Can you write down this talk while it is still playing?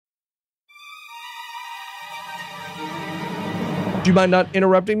do you mind not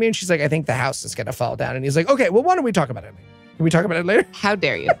interrupting me? And she's like, I think the house is going to fall down. And he's like, okay, well, why don't we talk about it later? Can we talk about it later? How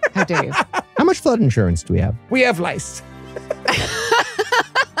dare you? How dare you? How much flood insurance do we have? We have lice.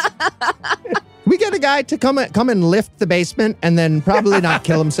 We get a guy to come and lift the basement and then probably not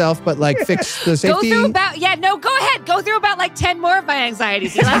kill himself, but like fix the safety. Go ahead. Go through about like 10 more of my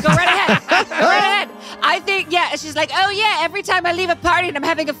anxieties. You're like, go right ahead. Go right ahead. I think, she's like, oh yeah, every time I leave a party and I'm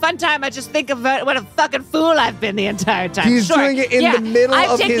having a fun time, I just think of what a fucking fool I've been the entire time. He's doing it in the middle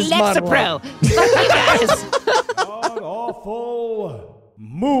of his monologue. Fuck you guys. God-Awful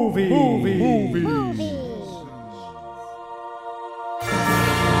Movies.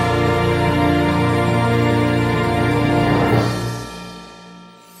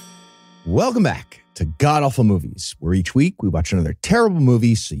 Welcome back to God-Awful Movies, where each week we watch another terrible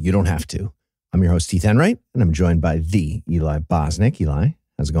movie so you don't have to. I'm your host, Heath Enright, and I'm joined by the Eli Bosnick. Eli,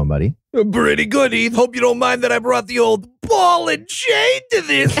 how's it going, buddy? Pretty good, Heath. Hope you don't mind that I brought the old ball and chain to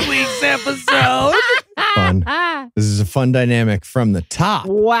this week's episode. Fun. This is a fun dynamic from the top.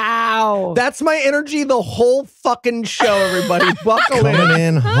 Wow. That's my energy the whole fucking show, everybody. Buckle Coming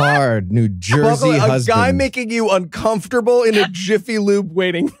in hard. New Jersey husband. A guy making you uncomfortable in a Jiffy Lube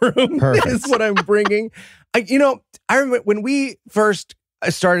waiting room. Perfect. Is what I'm bringing. I remember when we first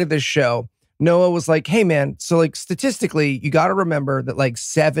started this show, Noah was like, hey, man, so like statistically, you got to remember that like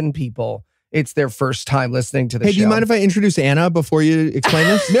 7 people, it's their first time listening to the show. Hey, do you mind if I introduce Anna before you explain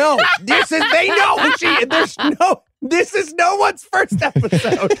this? No, this is no one's first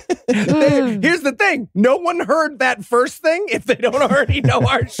episode. Here's the thing. No one heard that first thing if they don't already know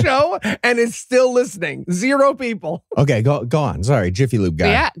our show and is still listening. 0 people. Okay, go on. Sorry, Jiffy Lube guy.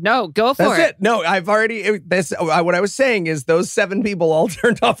 Yeah, no, go for That's it. No, I've already, what I was saying is those 7 people all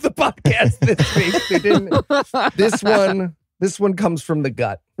turned off the podcast this week. They didn't. This one comes from the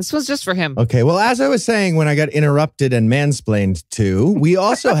gut. This was just for him. Okay, well, as I was saying when I got interrupted and mansplained to, we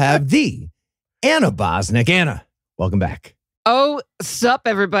also have the Anna Bosnick. Anna, welcome back. Oh, sup,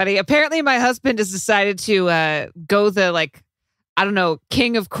 everybody. Apparently, my husband has decided to go the, like, I don't know,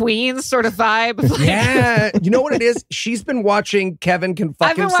 King of Queens sort of vibe. Yeah. You know what it is? She's been watching Kevin Can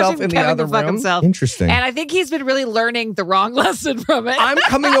Fuck Himself in the other room. Interesting. And I think he's been really learning the wrong lesson from it. I'm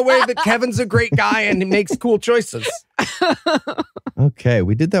coming away that Kevin's a great guy and he makes cool choices. Okay,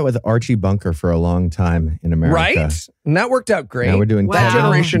 we did that with Archie Bunker for a long time in America. Right? And that worked out great. Now we're doing That Kevin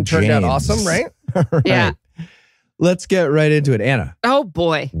generation turned out James. awesome, right? Right. Yeah. Let's get right into it. Anna, Oh,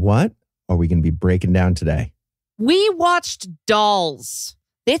 boy. what are we going to be breaking down today? We watched Dolls.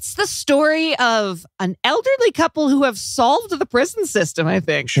 It's the story of an elderly couple who have solved the prison system, I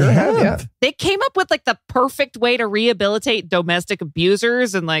think. Sure have, yeah. They came up with like the perfect way to rehabilitate domestic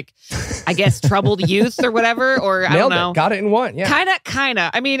abusers and like, I guess, troubled youth or whatever, or I don't Nailed know. it. Got it in one, yeah. Kind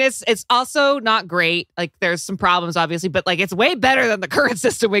of. I mean, it's also not great. Like there's some problems, obviously, but like it's way better than the current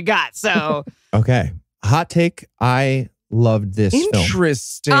system we got. So Okay, hot take. I loved this film.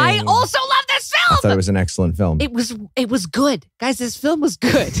 Interesting. I also love this I thought film. it was an excellent film. It was good. Guys, this film was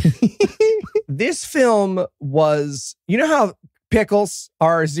good. This film was, you know how pickles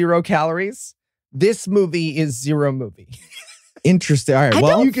are 0 calories? This movie is 0 movie. Interesting. All right. I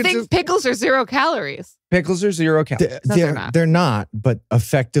well, don't you think pickles are 0 calories. Pickles are 0 calories. No, they're not. They're not, but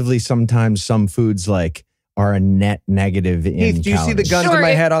effectively sometimes some foods like are a net negative in Heath, do you see the guns Sure, in my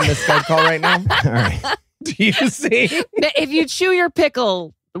head on this Skype call right now? All right. Do you see? If you chew your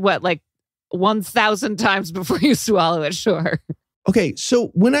pickle, like 1,000 times before you swallow it, sure. Okay, so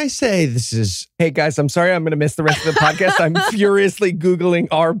when I say this is... Hey, guys, I'm sorry I'm going to miss the rest of the podcast. I'm furiously Googling,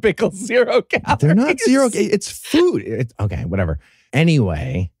 are pickles 0 calories? They're not 0. It's food. Okay, whatever.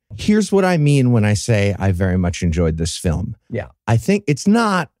 Anyway, here's what I mean when I say I very much enjoyed this film. Yeah. I think it's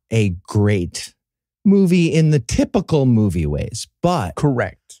not a great movie in the typical movie ways, but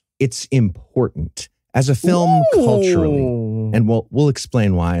Correct. it's important as a film culturally. And we'll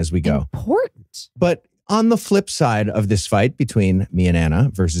explain why as we go. Important. But on the flip side of this fight between me and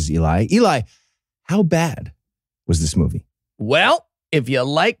Anna versus Eli, how bad was this movie? Well, if you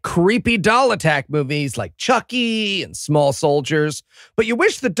like creepy doll attack movies like Chucky and Small Soldiers, but you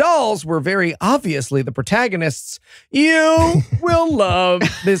wish the dolls were very obviously the protagonists, you will love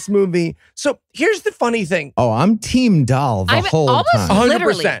this movie. So here's the funny thing. Oh, I'm Team Doll the whole almost time.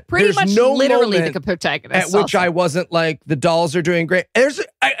 literally, 100%. pretty There's much no literally moment the protagonist. At which also. I wasn't like, the dolls are doing great.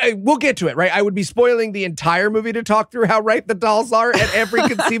 We'll get to it, right? I would be spoiling the entire movie to talk through how right the dolls are at every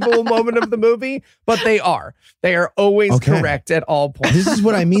conceivable moment of the movie, but they are. They are always correct at all points. This is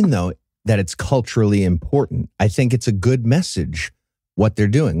what I mean, though, that it's culturally important. I think it's a good message what they're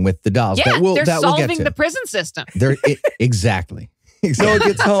doing with the dolls. Yeah, they're that we'll solving get to. the prison system. Exactly. Noah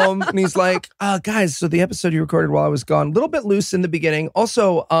gets home and he's like, guys, so the episode you recorded while I was gone, a little bit loose in the beginning.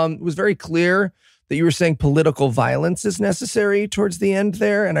 Also, it was very clear that you were saying political violence is necessary towards the end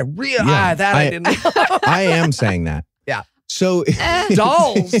there. And I realized I didn't know. I am saying that. Yeah. So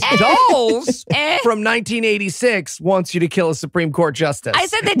Dolls from 1986 wants you to kill a Supreme Court justice. I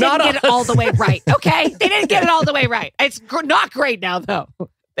said they didn't get it all the way right. Okay, they didn't get it all the way right. It's not great now, though.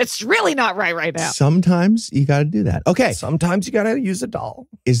 It's really not right now. Sometimes you got to do that. Okay. Sometimes you got to use a doll.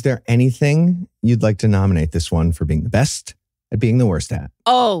 Is there anything you'd like to nominate this one for being the best at being the worst at?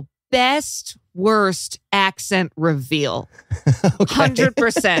 Oh, best worst accent reveal.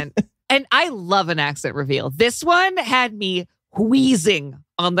 100%. And I love an accent reveal. This one had me wheezing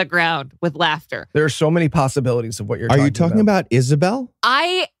on the ground with laughter. There are so many possibilities of what you're talking about. Are you talking about Isabel?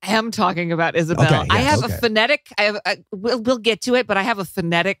 I am talking about Isabel. Okay, I have yes. a phonetic. We'll get to it, but I have a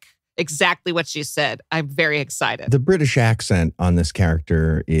phonetic exactly what she said. I'm very excited. The British accent on this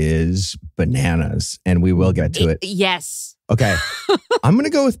character is bananas, and we will get to it. Yes. Okay. I'm going to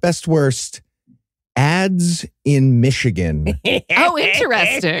go with best worst. Ads in Michigan. Oh,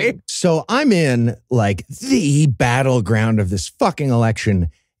 interesting. So I'm in like the battleground of this fucking election,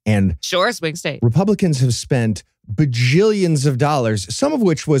 and Sure, swing state. Republicans have spent bajillions of dollars, some of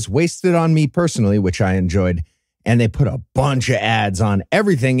which was wasted on me personally, which I enjoyed. And they put a bunch of ads on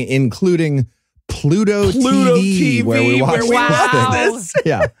everything, including Pluto TV, where we watch this.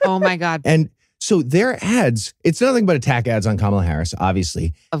 Yeah. Oh my God. And so their ads, it's nothing but attack ads on Kamala Harris,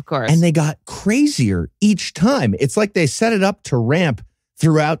 obviously. Of course. And they got crazier each time. It's like they set it up to ramp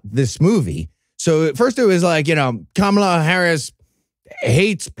throughout this movie. So at first it was like, Kamala Harris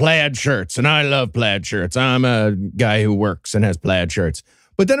hates plaid shirts, and I love plaid shirts. I'm a guy who works and has plaid shirts.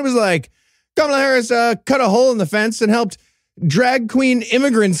 But then it was like, Kamala Harris cut a hole in the fence and helped drag queen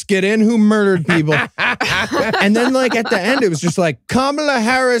immigrants get in who murdered people. And then like at the end, it was just like, Kamala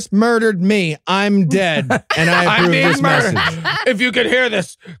Harris murdered me. I'm dead. And I approve this message. If you could hear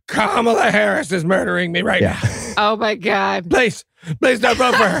this, Kamala Harris is murdering me right now. Oh my God. Please don't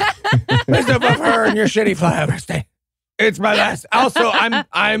vote for her. Please don't vote for her in your shitty flyover state. It's my last. Also,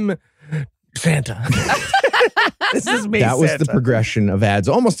 I'm Santa. This is me, That was Santa. the progression of ads,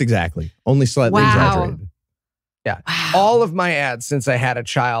 almost exactly, only slightly exaggerated. Yeah. Wow. All of my ads since I had a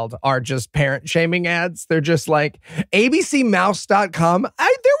child are just parent shaming ads. They're just like abcmouse.com. There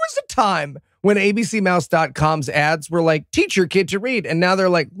was a time when abcmouse.com's ads were like, teach your kid to read. And now they're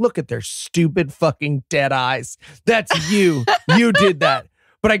like, look at their stupid fucking dead eyes. That's you. You did that.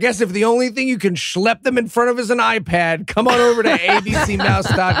 But I guess if the only thing you can schlep them in front of is an iPad, come on over to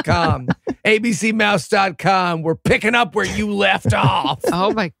abcmouse.com. abcmouse.com. We're picking up where you left off.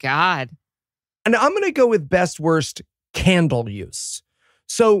 Oh my God. And I'm going to go with best worst candle use.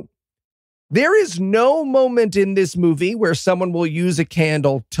 So there is no moment in this movie where someone will use a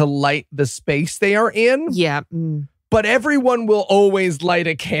candle to light the space they are in. Yeah. But everyone will always light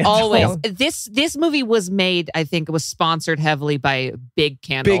a candle. Always. This movie was made, I think it was sponsored heavily by Big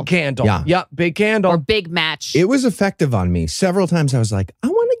Candle. Big Candle. Yeah. Yep, Big Candle. Or Big Match. It was effective on me. Several times I was like, I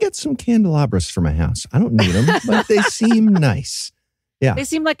want to get some candelabras for my house. I don't need them, but they seem nice. Yeah. They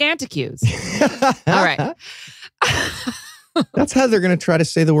seem like antiques. All right. That's how they're going to try to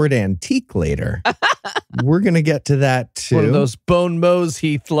say the word antique later. We're going to get to that too. One of those bone mows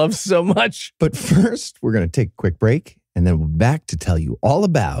Heath loves so much. But first, we're going to take a quick break, and then we'll be back to tell you all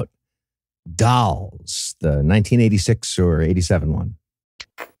about Dolls, the 1986 or 87 one.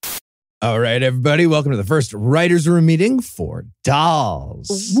 All right, everybody, welcome to the first writers' room meeting for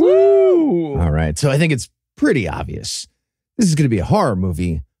Dolls. Woo! All right, so I think it's pretty obvious. This is going to be a horror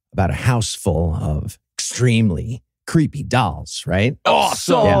movie about a house full of extremely creepy dolls, right? Oh,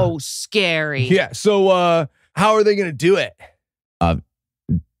 So scary. Yeah. So how are they going to do it?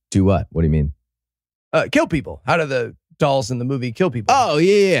 Do what? What do you mean? Kill people. How do the dolls in the movie kill people? Oh,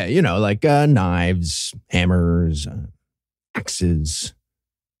 yeah. Like knives, hammers, axes.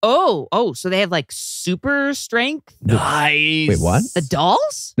 Oh, so they have like super strength? Nice. Wait, what? The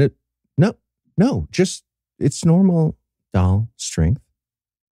dolls? No, just it's normal doll strength.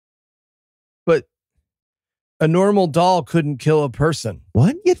 But a normal doll couldn't kill a person.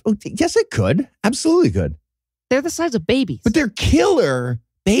 What? Yes, it could. Absolutely could. They're the size of babies. But they're killer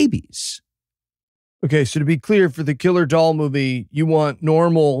babies. Okay, so to be clear, for the killer doll movie, you want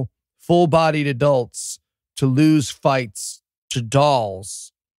normal, full-bodied adults to lose fights to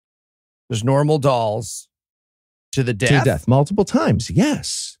dolls. There's normal dolls to the death. To death multiple times.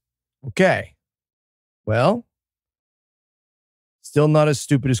 Yes. Okay. Well, still not as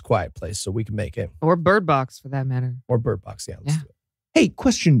stupid as Quiet Place, so we can make it. Or Bird Box, for that matter. Or Bird Box, yeah. Let's do it. Hey,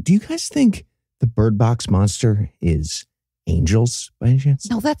 question. Do you guys think the Bird Box monster is angels by any chance?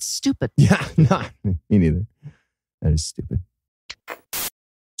 No, that's stupid. Yeah, no, me neither. That is stupid.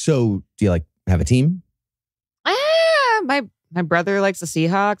 So, do you have a team? My brother likes the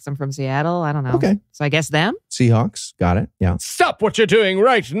Seahawks. I'm from Seattle. I don't know. Okay. So I guess them? Seahawks. Got it. Yeah. Stop what you're doing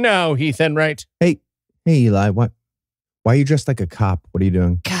right now, Heath Enright. Hey, Eli, why are you dressed like a cop? What are you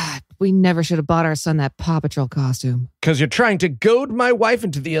doing? God, we never should have bought our son that Paw Patrol costume. Because you're trying to goad my wife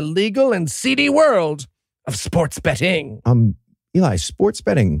into the illegal and seedy world of sports betting. Eli, sports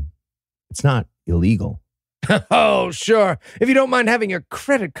betting, it's not illegal. Oh, sure. If you don't mind having your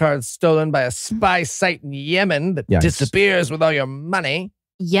credit card stolen by a spy site in Yemen that disappears with all your money.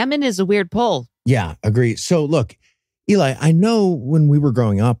 Yemen is a weird pull. Yeah, agree. So look, Eli, I know when we were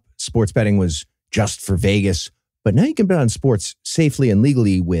growing up, sports betting was just for Vegas, but now you can bet on sports safely and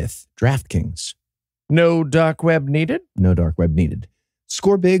legally with DraftKings. No dark web needed? No dark web needed.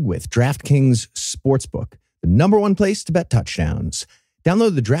 Score big with DraftKings Sportsbook, the #1 place to bet touchdowns.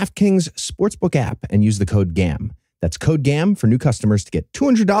 Download the DraftKings Sportsbook app and use the code GAM. That's code GAM for new customers to get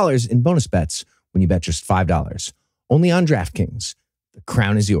 $200 in bonus bets when you bet just $5. Only on DraftKings. The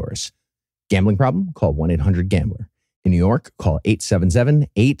crown is yours. Gambling problem? Call 1-800-GAMBLER. In New York, call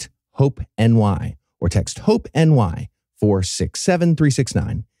 877-8-HOPE-NY or text HOPE-NY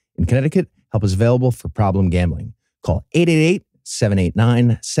 467-369. In Connecticut, help is available for problem gambling. Call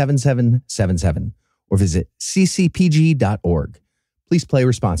 888-789-7777 or visit ccpg.org. Please play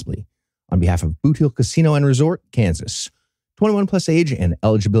responsibly. On behalf of Boot Hill Casino and Resort, Kansas. 21 plus age and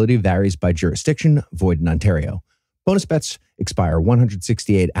eligibility varies by jurisdiction, void in Ontario. Bonus bets expire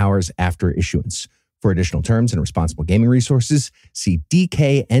 168 hours after issuance. For additional terms and responsible gaming resources, see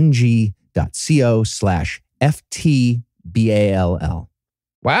dkng.co/FTBALL.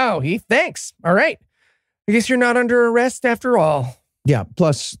 Wow, Heath, thanks. All right. I guess you're not under arrest after all. Yeah,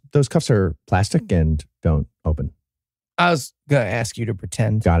 plus those cuffs are plastic and don't open. I was going to ask you to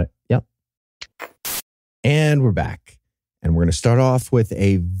pretend. Got it. Yep. And we're back. And we're going to start off with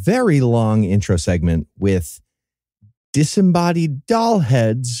a very long intro segment with disembodied doll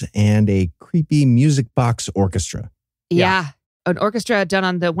heads and a creepy music box orchestra. Yeah. An orchestra done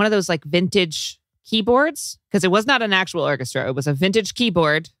on one of those vintage keyboards, because it was not an actual orchestra. It was a vintage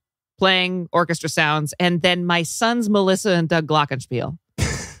keyboard playing orchestra sounds. And then my sons, Melissa and Doug Glockenspiel.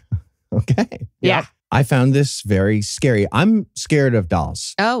 Okay. Yeah. I found this very scary. I'm scared of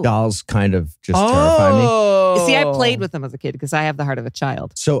dolls. Oh. Dolls kind of just terrify me. See, I played with them as a kid because I have the heart of a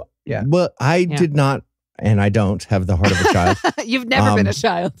child. So, well, I did not, and I don't have the heart of a child. You've never been a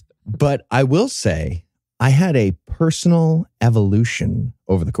child. But I will say, I had a personal evolution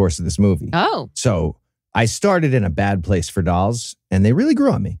over the course of this movie. Oh. So I started in a bad place for dolls, and they really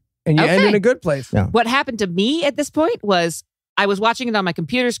grew on me. And you end in a good place. Yeah. What happened to me at this point was I was watching it on my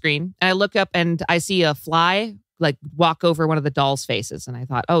computer screen, and I look up and I see a fly walk over one of the doll's faces. And I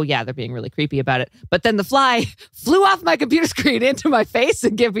thought, oh yeah, they're being really creepy about it. But then the fly flew off my computer screen into my face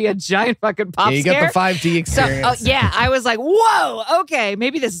and gave me a giant fucking pop scare. You got the 5D experience. So, I was like, whoa, okay,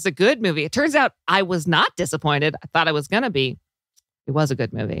 maybe this is a good movie. It turns out I was not disappointed. I thought I was going to be. It was a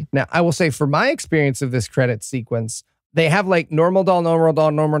good movie. Now, I will say for my experience of this credit sequence, they have normal doll, normal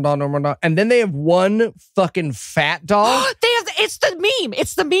doll, normal doll, normal doll. And then they have one fucking fat doll. It's the meme.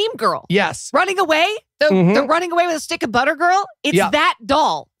 It's the meme girl. Yes. Running away. The running away with a stick of butter girl. It's that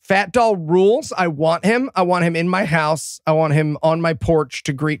doll. Fat doll rules. I want him. I want him in my house. I want him on my porch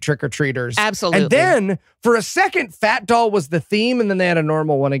to greet trick-or-treaters. Absolutely. And then for a second, fat doll was the theme. And then they had a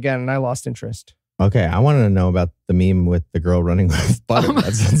normal one again. And I lost interest. Okay, I wanted to know about the meme with the girl running with butter.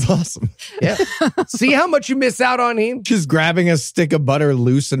 That sounds awesome. Yeah. See how much you miss out on him? Just grabbing a stick of butter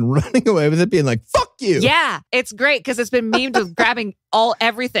loose and running away with it, being like, fuck you. Yeah, it's great because it's been memed with grabbing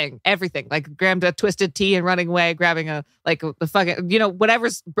everything. Like grabbing a twisted tea and running away, grabbing the fucking,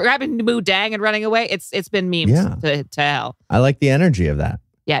 whatever's, grabbing Moo Dang and running away. It's been memed to hell. I like the energy of that.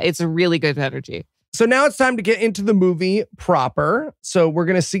 Yeah, it's a really good energy. So now it's time to get into the movie proper. So we're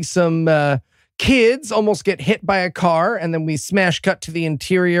going to see some kids almost get hit by a car, and then we smash cut to the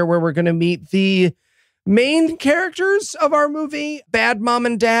interior where we're going to meet the main characters of our movie, Bad Mom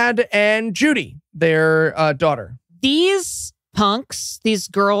and Dad and Judy, their daughter. These punks, these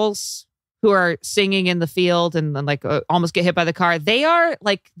girls who are singing in the field and almost get hit by the car, they are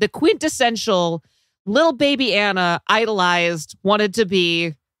the quintessential little baby Anna idolized, wanted to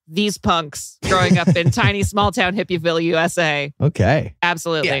be these punks growing up in tiny small town Hippieville, USA. Okay.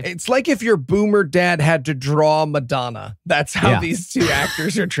 Absolutely. Yeah, it's like if your boomer dad had to draw Madonna. That's how these two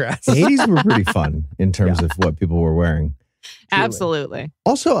actors are dressed. The 80s were pretty fun in terms of what people were wearing. Truly. Absolutely.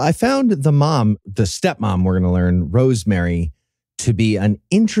 Also, I found the stepmom, we're going to learn, Rosemary, to be an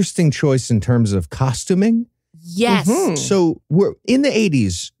interesting choice in terms of costuming. Yes. Mhm. So we're in the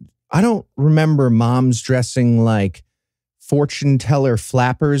 80s. I don't remember moms dressing like fortune teller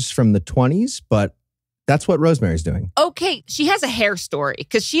flappers from the 20s, but that's what Rosemary's doing. Okay, she has a hair story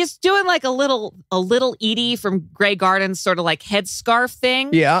because she is doing like a little Edie from Grey Gardens sort of like headscarf thing.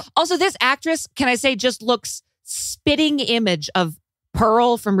 Yeah. Also, this actress, can I say, just looks spitting image of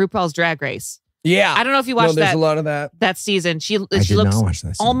Pearl from RuPaul's Drag Race. Yeah. I don't know if you watched there's that a lot of that. season. She I did looks not watch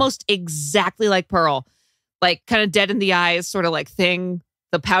that season. almost exactly like Pearl, like kind of dead in the eyes, sort of like thing.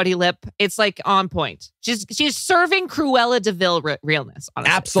 The pouty lip. It's like on point. She's serving Cruella de Vil realness.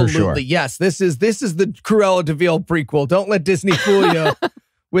 Honestly. Absolutely. sure. Yes. This is the Cruella de Vil prequel. Don't let Disney fool you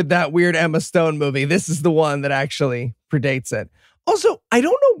with that weird Emma Stone movie. This is the one that actually predates it. Also, I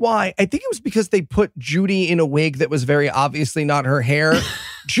don't know why. I think it was because they put Judy in a wig that was very obviously not her hair.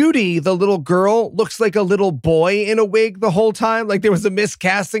 Judy, the little girl, looks like a little boy in a wig the whole time. Like there was a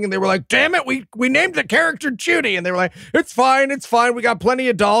miscasting and they were like, damn it, we named the character Judy. And they were like, it's fine. We got plenty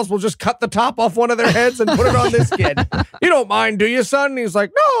of dolls. We'll just cut the top off one of their heads and put it on this kid. You don't mind, do you, son? And he's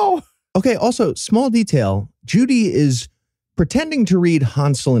like, no. Okay, also, small detail. Judy is pretending to read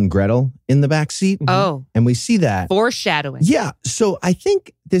Hansel and Gretel in the back seat. Oh, And we see that. foreshadowing. Yeah, so I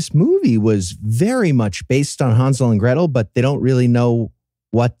think this movie was very much based on Hansel and Gretel, but they don't really know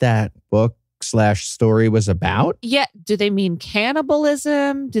what that book/story was about. Yeah. Do they mean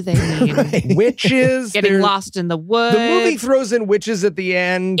cannibalism? Do they mean Right. Witches. getting There's- lost in the woods? The movie throws in witches at the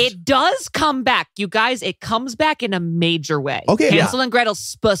end. It does come back, you guys. It comes back in a major way. Okay, Hansel and Gretel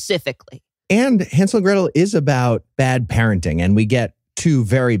specifically. And Hansel and Gretel is about bad parenting, and we get two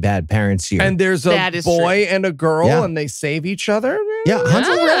very bad parents here. And there's a That is boy and a girl, Yeah. and they save each other. yeah,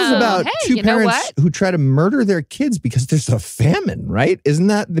 Hansel and Gretel is about hey, two you know parents what? who try to murder their kids because there's a famine, right? Isn't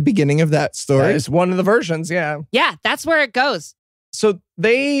that the beginning of that story? It's one of the versions, yeah. Yeah, that's where it goes. So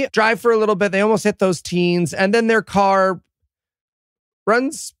they drive for a little bit. They almost hit those teens, and then their car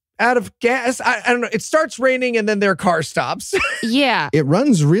runs out of gas. I don't know. It starts raining, and then their car stops. Yeah. It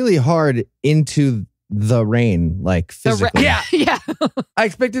runs really hard into the rain, like physically. Yeah. Yeah. I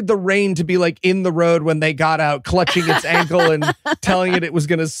expected the rain to be like in the road when they got out, clutching its ankle and telling it was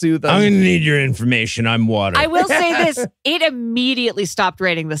going to soothe them. I'm going to need your information. I'm water. I will say this. It immediately stopped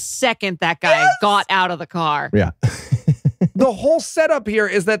raining the second that guy got out of the car. Yeah. The whole setup here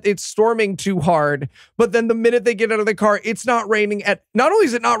is that it's storming too hard, but then the minute they get out of the car, it's not raining. Not only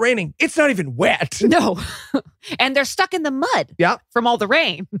is it not raining, it's not even wet. No. And they're stuck in the mud Yeah. from all the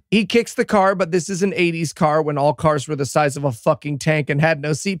rain. He kicks the car, but this is an 80s car when all cars were the size of a fucking tank and had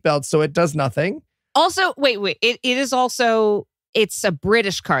no seatbelts, so it does nothing. Also, wait. It is also, it's a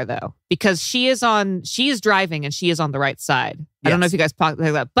British car though, because she is driving and she is on the right side. I don't know if you guys talked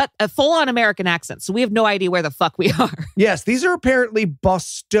about that, but a full-on American accent. So we have no idea where the fuck we are. Yes, these are apparently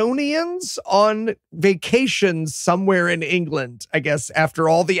Bostonians on vacations somewhere in England, I guess, after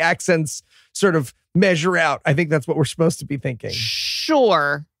all the accents sort of measure out. I think that's what we're supposed to be thinking.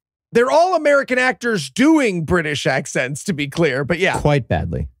 Sure. They're all American actors doing British accents, to be clear, but yeah. Quite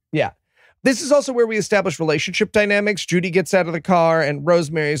badly. Yeah. This is also where we establish relationship dynamics. Judy gets out of the car and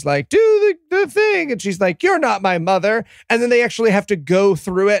Rosemary's like, do the thing. And she's like, you're not my mother. And then they actually have to go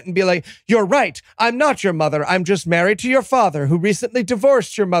through it and be like, you're right. I'm not your mother. I'm just married to your father who recently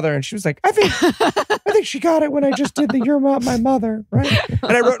divorced your mother. And she was like, I think she got it when I just did the you're not my mother. Right.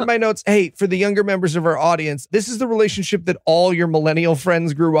 And I wrote in my notes, hey, for the younger members of our audience, this is the relationship that all your millennial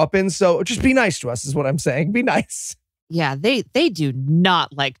friends grew up in. So just be nice to us is what I'm saying. Be nice. Yeah, they do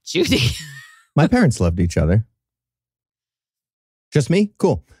not like Judy. My parents loved each other. Just me?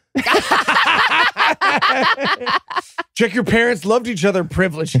 Cool. Check your parents loved each other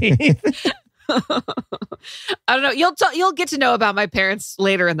privilege. I don't know. You'll get to know about my parents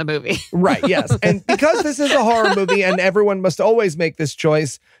later in the movie. Right, yes. And because this is a horror movie and everyone must always make this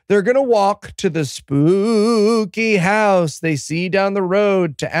choice, they're going to walk to the spooky house they see down the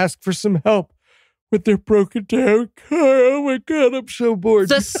road to ask for some help with their broken down car. Oh my God, I'm so bored.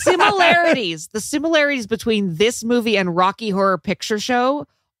 The similarities between this movie and Rocky Horror Picture Show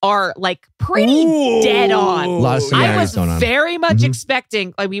are like pretty dead on. A lot of I similarities was going on. very much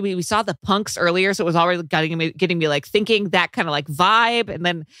expecting, like we saw the punks earlier, so it was already getting me like thinking that kind of like vibe. And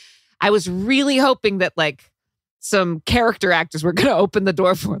then I was really hoping that like some character actors were going to open the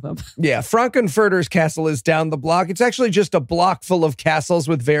door for them. Yeah, Frankenfurter's castle is down the block. It's actually just a block full of castles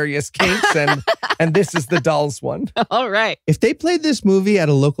with various kinks, and this is the dolls one. All right. If they played this movie at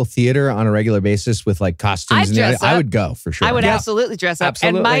a local theater on a regular basis with like costumes, I'd dress I up. would go for sure. I would Yeah. absolutely dress up.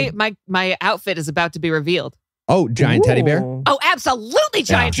 Absolutely. And my outfit is about to be revealed. Oh, giant teddy bear? Ooh. Oh, absolutely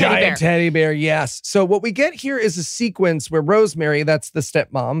giant teddy bear. Giant teddy bear, yes. So what we get here is a sequence where Rosemary, that's the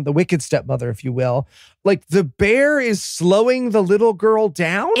stepmom, the wicked stepmother, if you will, like the bear is slowing the little girl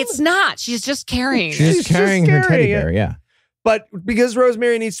down. It's not. She's just carrying. She's carrying her teddy bear, yeah. But because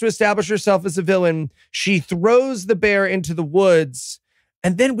Rosemary needs to establish herself as a villain, she throws the bear into the woods.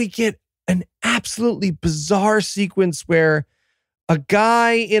 And then we get an absolutely bizarre sequence where a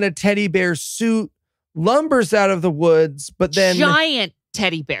guy in a teddy bear suit lumbers out of the woods, but then giant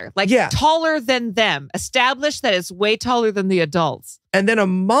teddy bear, like taller than them. Established that it's way taller than the adults. And then a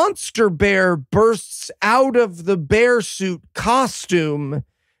monster bear bursts out of the bear suit costume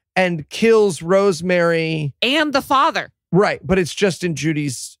and kills Rosemary and the father. Right, but it's just in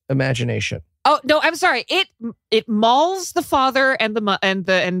Judy's imagination. Oh no, I'm sorry. It mauls the father and the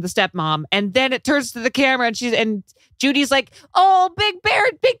stepmom, and then it turns to the camera and Judy's like, "Oh, big bear,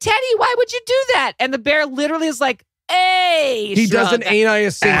 big Teddy, why would you do that?" And the bear literally is like, "Hey," he does an ain't I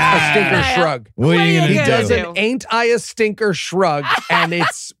a stinker shrug. What are you gonna do? He does an ain't I a stinker shrug, and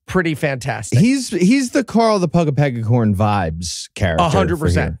it's pretty fantastic. He's the Carl the Pugapegacorn vibes character.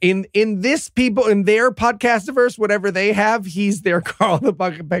 100%. In this people in their podcastiverse, whatever they have, he's their Carl the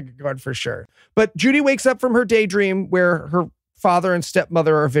Pugapegacorn for sure. But Judy wakes up from her daydream where her father and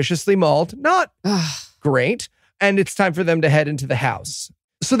stepmother are viciously mauled. Not great. And it's time for them to head into the house.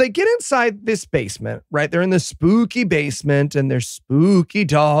 So they get inside this basement, right? They're in the spooky basement and there's spooky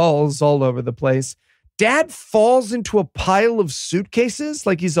dolls all over the place. Dad falls into a pile of suitcases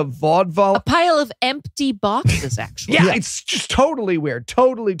like he's a vaudeville. A pile of empty boxes, actually. Yeah, it's just totally weird.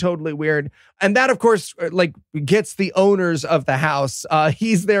 Totally weird. And that, of course, like gets the owners of the house.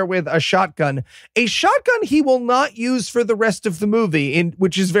 He's there with a shotgun. A shotgun he will not use for the rest of the movie,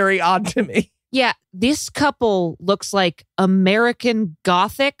 which is very odd to me. Yeah, this couple looks like American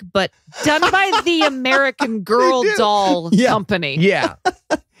Gothic, but done by the American Girl doll company. Yeah.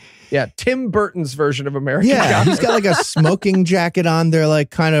 Yeah, Tim Burton's version of American Gothic. He's got like a smoking jacket on. They're like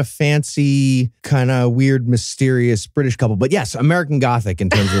kind of fancy, kind of weird, mysterious British couple. But yes, American Gothic in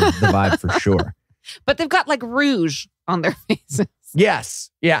terms of the vibe for sure. But they've got like rouge on their faces.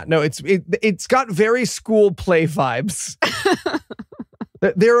 Yes. Yeah, no, it's got very school play vibes.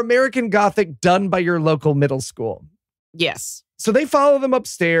 They're American Gothic done by your local middle school. Yes. So they follow them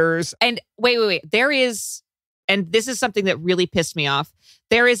upstairs. And wait. There is, and this is something that really pissed me off.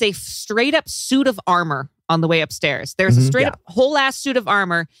 There is a straight up suit of armor on the way upstairs. There's a straight up whole ass suit of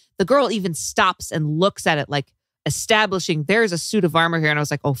armor. The girl even stops and looks at it like establishing there's a suit of armor here. And I was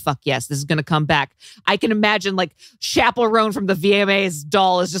like, oh, fuck yes, this is going to come back. I can imagine like Chaperone from the VMA's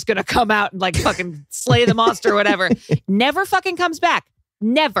doll is just going to come out and like fucking slay the monster or whatever. Never fucking comes back.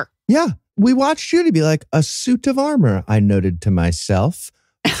 Never. Yeah. We watched Judy be like, a suit of armor, I noted to myself.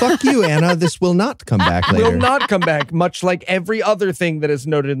 Fuck you, Anna. This will not come back later. Will not come back, much like every other thing that is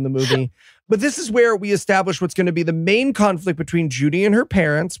noted in the movie. But this is where we establish what's going to be the main conflict between Judy and her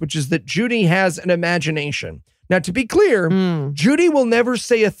parents, which is that Judy has an imagination. Now, to be clear, Judy will never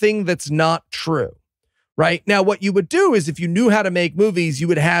say a thing that's not true. Right? Now, what you would do is if you knew how to make movies, you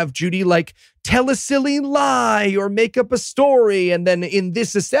would have Judy like tell a silly lie or make up a story. And then in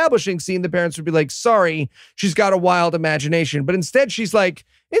this establishing scene, the parents would be like, sorry, she's got a wild imagination. But instead, she's like,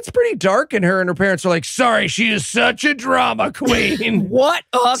 it's pretty dark in her. And her parents are like, sorry, she is such a drama queen. What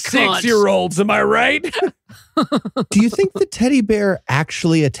a cunt. 6-year-olds, am I right? Do you think the teddy bear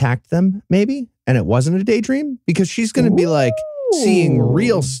actually attacked them, maybe? And it wasn't a daydream? Because she's going to be like seeing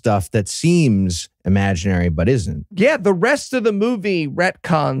real stuff that seems imaginary but isn't. Yeah, the rest of the movie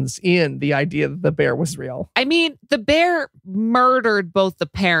retcons in the idea that the bear was real. I mean, the bear murdered both the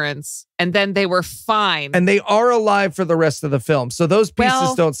parents and then they were fine. And they are alive for the rest of the film. So those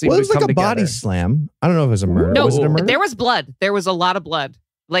pieces don't seem to come together. Well, it was like a body slam. I don't know if it was a murder. No, was it a murder? There was blood. There was a lot of blood.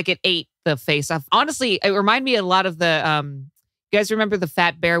 Like it ate the face off. Honestly, it reminded me a lot of the, you guys remember the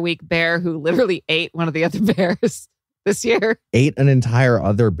Fat Bear Week bear who literally ate one of the other bears? This year. Ate an entire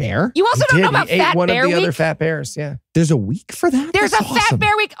other bear? You also don't know about Fat Bear Week? He ate one of the other fat bears, yeah. There's a week for that? There's a Fat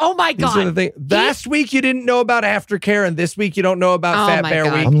Bear Week? Oh my God. Last week you didn't know about aftercare, and this week you don't know about Fat Bear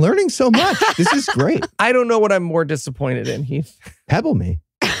Week. I'm learning so much. This is great. I don't know what I'm more disappointed in, Heath. Pebble me.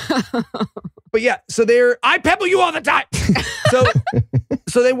 But yeah, so I pebble you all the time.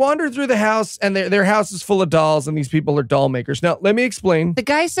 So they wander through the house, and their house is full of dolls, and these people are doll makers. Now, let me explain. The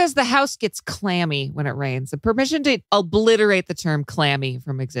guy says the house gets clammy when it rains. The permission to obliterate the term clammy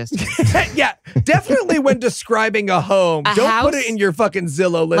from existence. Yeah, definitely when describing a home. Don't put it in your fucking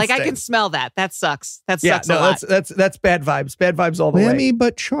Zillow listing. Like I can smell that. That sucks. That sucks a lot. That's bad vibes. Bad vibes all the way. Clammy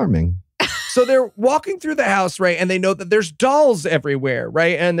but charming. So they're walking through the house, right? And they know that there's dolls everywhere,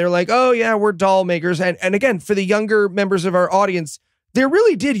 right? And they're like, oh yeah, we're doll makers. And again, for the younger members of our audience, there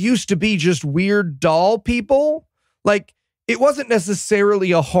really did used to be just weird doll people. Like, it wasn't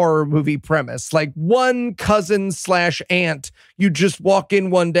necessarily a horror movie premise. Like, one cousin / aunt, you'd just walk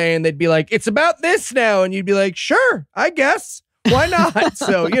in one day and they'd be like, it's about this now. And you'd be like, sure, I guess. Why not?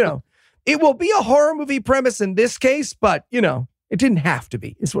 So, it will be a horror movie premise in this case, but, it didn't have to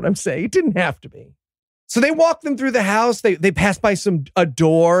be, is what I'm saying. It didn't have to be. So they walk them through the house. They pass by a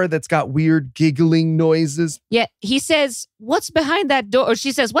door that's got weird giggling noises. Yeah, he says, what's behind that door? Or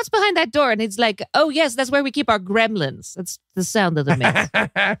she says, what's behind that door? And it's like, oh, yes, that's where we keep our gremlins. That's the sound that they make.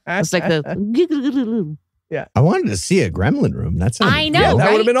 It's like the... Yeah. I wanted to see a gremlin room. That's I know, yeah, that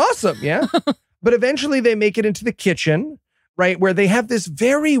right? would have been awesome, yeah. But eventually they make it into the kitchen, right, where they have this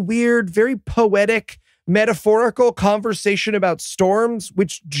very weird, very poetic, metaphorical conversation about storms,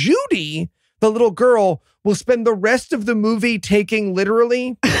 which Judy, the little girl, will spend the rest of the movie taking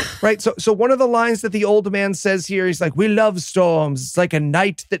literally, right? So one of the lines that the old man says here, he's like, we love storms. It's like a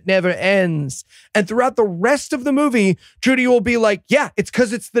night that never ends. And throughout the rest of the movie, Judy will be like, yeah, it's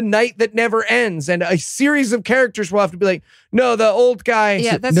because it's the night that never ends. And a series of characters will have to be like, no, the old guy.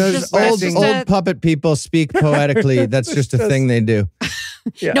 Yeah, that's Those just old puppet people speak poetically. That's just a thing they do.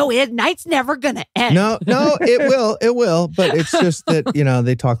 Yeah. No, night's never gonna end. No, it will. But it's just that,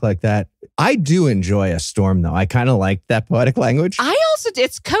 they talk like that. I do enjoy a storm, though. I kind of like that poetic language.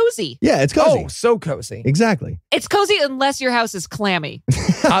 It's cozy. Yeah, it's cozy. Oh, so cozy. Exactly. It's cozy unless your house is clammy.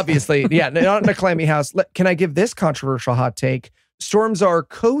 Obviously, yeah, not in a clammy house. Can I give this controversial hot take? Storms are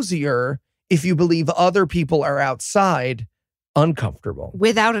cozier if you believe other people are outside uncomfortable.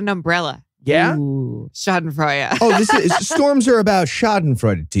 Without an umbrella. Yeah? Ooh, Schadenfreude. Oh, storms are about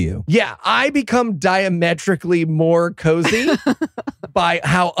Schadenfreude to you. Yeah, I become diametrically more cozy by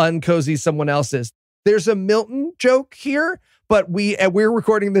how uncozy someone else is. There's a Milton joke here, but we're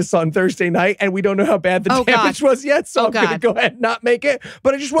recording this on Thursday night, and we don't know how bad the damage was yet, so I'm going to go ahead and not make it.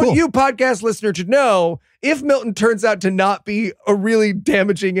 But I just want you, podcast listener, to know, if Milton turns out to not be a really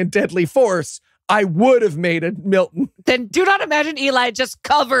damaging and deadly force, I would have made a Milton. Then do not imagine Eli just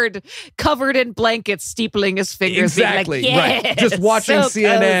covered in blankets, steepling his fingers. Exactly, being like, right. Just watching so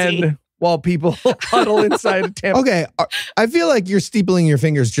CNN cozy. while people huddle inside a Tampa. Okay, I feel like you're steepling your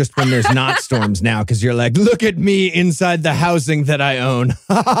fingers just when there's not storms now, because you're like, look at me inside the housing that I own.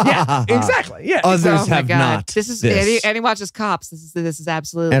 Yeah, exactly. Yeah, Others Oh my have God. not. This is this. and he watches Cops. This is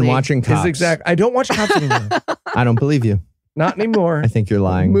absolutely And watching Cops. I don't watch Cops anymore. I don't believe you. Not anymore. I think you're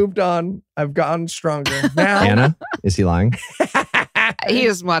lying. Moved on. I've gotten stronger. Now, Anna, is he lying? He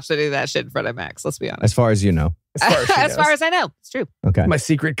doesn't watch any of that shit in front of Max. Let's be honest. As far as you know. as far as I know, it's true. Okay. my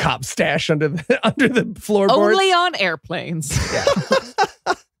secret cop stash under the floorboards. Only on airplanes.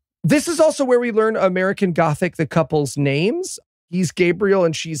 This is also where we learn American Gothic, the couple's names. He's Gabriel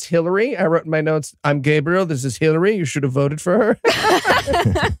and she's Hillary. I wrote in my notes, I'm Gabriel. This is Hillary. You should have voted for her.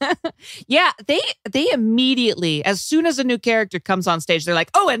 Yeah, they immediately, as soon as a new character comes on stage, they're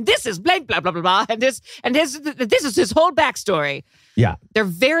like, oh, and this is blank, blah, blah, blah, blah. And this is his whole backstory. Yeah. They're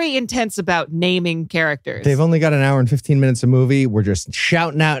very intense about naming characters. They've only got an hour and 15 minutes of movie. We're just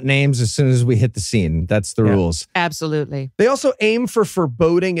shouting out names as soon as we hit the scene. That's the rules. Absolutely. They also aim for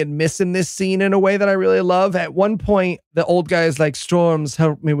foreboding and miss in this scene in a way that I really love. At one point, the old guy is like, storms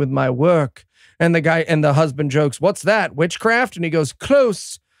help me with my work. And the husband jokes, what's that? Witchcraft? And he goes,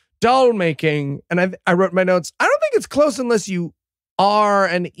 close, doll making. And I wrote in my notes, I don't think it's close unless you are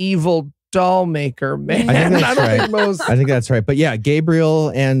an evil doll maker, man. I think that's right. I I think that's right. But yeah,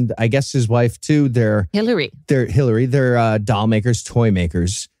 Gabriel and I guess his wife too, they're Hillary. They're doll makers, toy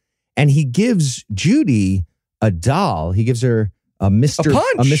makers. And he gives Judy a doll. He gives her a Mr.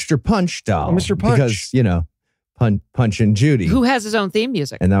 Punch doll. A Mr. Punch. Because, Punch and Judy. Who has his own theme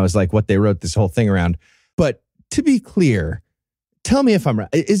music. And that was like what they wrote this whole thing around. But to be clear, tell me if I'm right.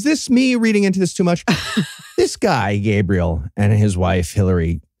 Is this me reading into this too much? This guy, Gabriel, and his wife,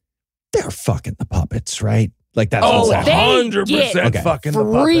 Hillary, they're fucking the puppets, right? Like that's what's happening. 100% fucking the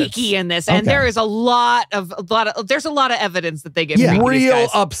puppets. Freaky in this. And there is a lot of evidence that they get freaky. Real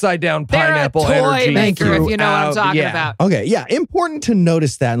upside down pineapple They're a toy energy. maker, if you know what I'm talking about. Okay, yeah. Important to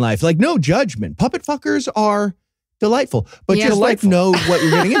notice that in life. Like, no judgment. Puppet fuckers are delightful. But just like know what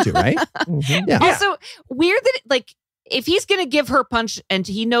you're getting into, right? Mm-hmm. Yeah. Also, weird that if he's gonna give her punch and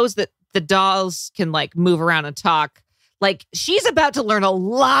he knows that the dolls can move around and talk, she's about to learn a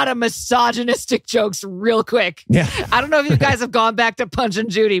lot of misogynistic jokes real quick. Yeah. I don't know if you guys have gone back to Punch and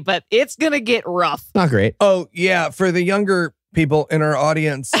Judy, but it's gonna get rough. Not great. Oh, yeah. For the younger people in our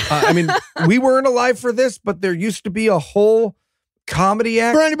audience, we weren't alive for this, but there used to be a whole comedy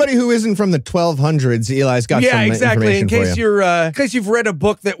act. For anybody who isn't from the 1200s, Eli's got some exactly. In information case in case you've read a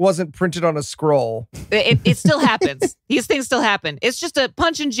book that wasn't printed on a scroll. It still happens. These things still happen. It's just a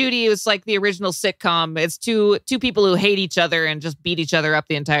Punch and Judy. It was like the original sitcom. It's two people who hate each other and just beat each other up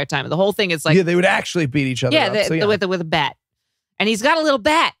the entire time. The whole thing is like they would actually beat each other up. With a bat, and he's got a little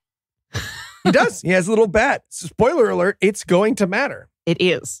bat. He does. He has a little bat. Spoiler alert: it's going to matter. It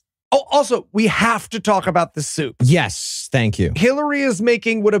is. Oh, also, we have to talk about the soup. Yes, thank you. Hillary is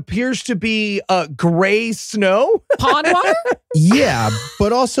making what appears to be gray snow. Pond water? Yeah,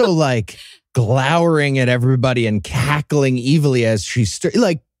 but also like glowering at everybody and cackling evilly as she's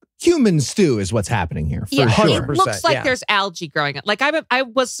like human stew is what's happening here. For sure. It looks like there's algae growing up. Like I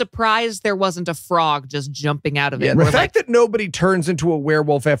was surprised there wasn't a frog just jumping out of it. Yeah, the fact that nobody turns into a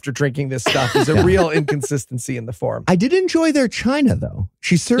werewolf after drinking this stuff is a real inconsistency in the form. I did enjoy their china though.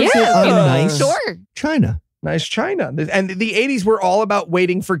 She serves it on nice china. Nice china. And the 80s were all about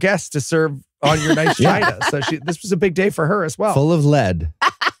waiting for guests to serve on your nice china. So this was a big day for her as well. Full of lead.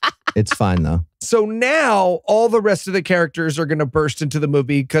 It's fine though. So now all the rest of the characters are going to burst into the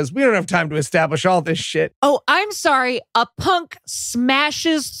movie because we don't have time to establish all this shit. Oh, I'm sorry. A punk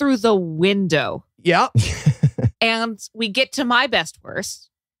smashes through the window. Yeah. And we get to my best worst,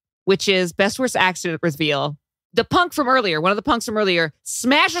 which is best worst accident reveal. The punk from earlier, one of the punks from earlier,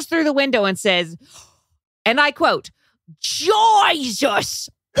 smashes through the window and says, and I quote, "Jesus,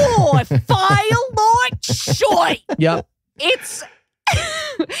 oh, file like shite." Yep.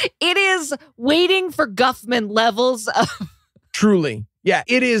 It is Waiting for Guffman levels of... Truly. Yeah,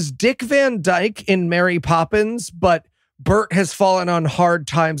 it is Dick Van Dyke in Mary Poppins, but Bert has fallen on hard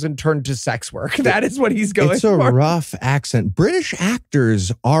times and turned to sex work. That is what he's going for. It's a rough accent. British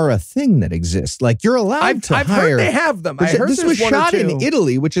actors are a thing that exists. Like you're allowed to hire. I've heard they have them. I heard this was shot in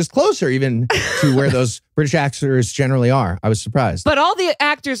Italy, which is closer even to where those British actors generally are. I was surprised. But all the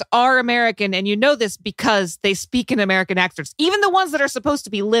actors are American, and you know this because they speak in American accents. Even the ones that are supposed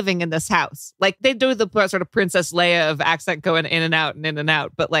to be living in this house. Like they do the sort of Princess Leia of accent going in and out and in and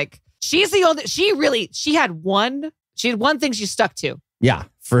out. But like she's the only, she had one thing she stuck to. Yeah,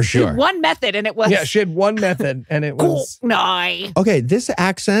 for sure. One method, and it was... Yeah, she had one method, and it was... Okay, this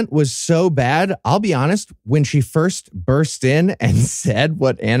accent was so bad, I'll be honest, when she first burst in and said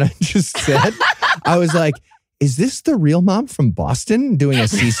what Anna just said, I was like, is this the real mom from Boston doing a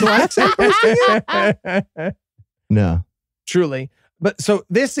Cecil accent bursting in? No. Truly. But so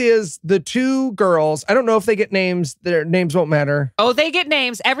this is the two girls. I don't know if they get names. Their names won't matter. Oh, they get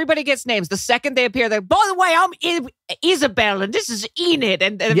names. Everybody gets names. The second they appear, they're, by the way, I'm Isabel, and this is Enid.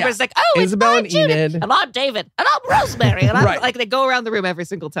 And everybody's like, oh, it's Isabel and Enid. And I'm David. And I'm Rosemary. And I'm like, they go around the room every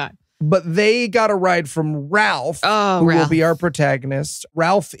single time. But they got a ride from Ralph, who will be our protagonist.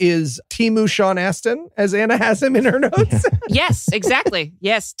 Ralph is Timu Sean Astin, as Anna has him in her notes. Yes, exactly.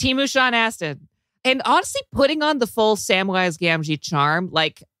 Yes, Timu Sean Astin. And honestly, putting on the full Samwise Gamgee charm,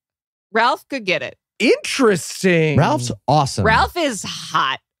 like, Ralph could get it. Interesting. Ralph's awesome. Ralph is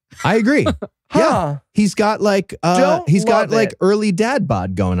hot. I agree. Yeah. He's got like early dad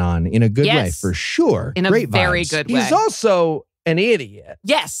bod going on in a good way, for sure. In a Great very vibes. good way. He's also an idiot.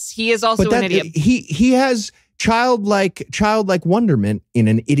 Yes, he is also an idiot. He has childlike wonderment in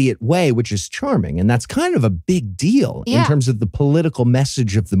an idiot way, which is charming. And that's kind of a big deal in terms of the political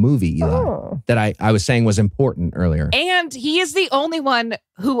message of the movie, Eli, that I was saying was important earlier. And he is the only one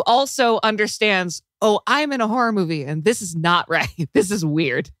who also understands, oh, I'm in a horror movie and this is not right. This is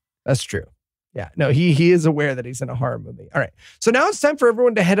weird. That's true. Yeah, no, he is aware that he's in a horror movie. All right. So now it's time for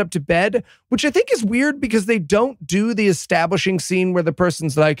everyone to head up to bed, which I think is weird because they don't do the establishing scene where the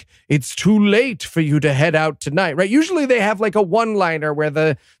person's like, it's too late for you to head out tonight, right? Usually they have like a one-liner where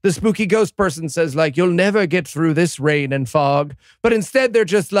the spooky ghost person says like, you'll never get through this rain and fog. But instead they're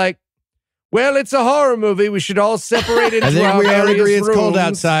just like, well, it's a horror movie. We should all separate into I think we all agree it's rooms. cold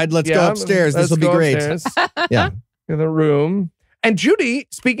outside. Let's go upstairs. This will be great. Yeah. In the room. And Judy,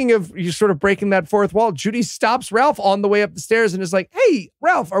 speaking of you sort of breaking that fourth wall, Judy stops Ralph on the way up the stairs and is like, hey,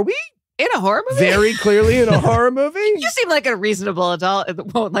 Ralph, are we in a horror movie? Very clearly in a horror movie? You seem like a reasonable adult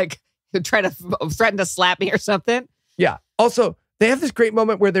that won't like try to threaten to slap me or something. Yeah. Also, they have this great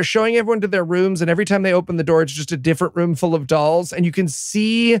moment where they're showing everyone to their rooms, and every time they open the door, it's just a different room full of dolls. And you can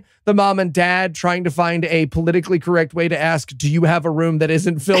see the mom and dad trying to find a politically correct way to ask, do you have a room that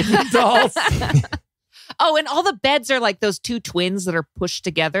isn't filled with dolls? Oh, and all the beds are like those two twins that are pushed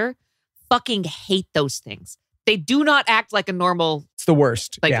together. Fucking hate those things. They do not act like a normal... It's the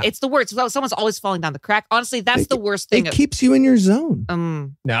worst. Like, it's the worst. Someone's always falling down the crack. Honestly, that's the worst thing. It keeps you in your zone.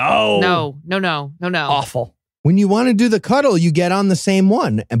 No. Awful. When you want to do the cuddle, you get on the same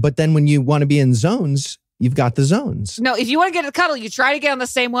one. But then when you want to be in zones, you've got the zones. No, if you want to get a cuddle, you try to get on the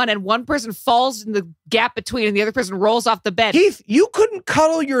same one and one person falls in the gap between and the other person rolls off the bed. Heath, you couldn't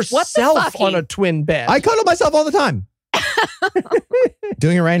cuddle yourself on a twin bed. I cuddle myself all the time.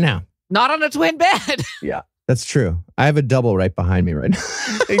 Doing it right now. Not on a twin bed. Yeah. That's true. I have a double right behind me right now.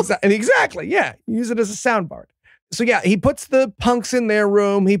 Exactly. Yeah. Use it as a soundboard. So yeah, he puts the punks in their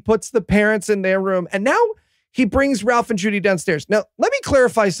room. He puts the parents in their room. And now he brings Ralph and Judy downstairs. Now, let me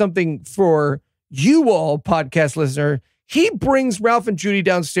clarify something for you all, podcast listener. He brings Ralph and Judy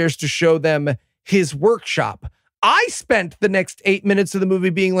downstairs to show them his workshop. I spent the next 8 minutes of the movie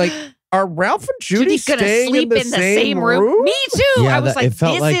being like, are Ralph and Judy staying sleep in the same room? Me too. Yeah, I was like, it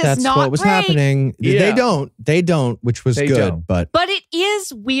felt this like is that's not what was great. happening. Yeah. They don't, which was They good, don't. but But it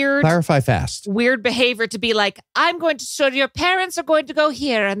is weird. clarify fast. Weird behavior to be like, I'm going to show you, your parents are going to go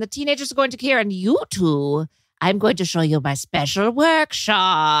here and the teenagers are going to go here and you two, I'm going to show you my special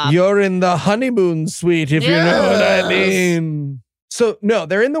workshop. You're in the honeymoon suite, if you know what I mean. So, no,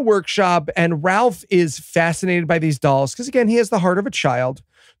 they're in the workshop, and Ralph is fascinated by these dolls because, again, he has the heart of a child.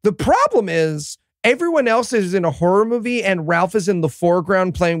 The problem is everyone else is in a horror movie, and Ralph is in the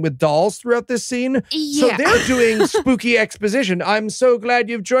foreground playing with dolls throughout this scene. Yeah. So they're doing spooky exposition. I'm so glad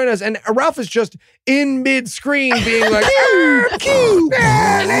you've joined us. And Ralph is just in mid-screen being like, cute,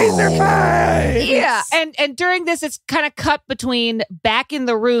 laser fights. Yeah, and during this, it's kind of cut between back in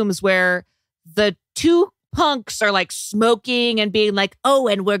the rooms where the two punks are like smoking and being like, oh,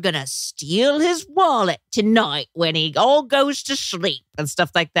 and we're gonna steal his wallet tonight when he all goes to sleep and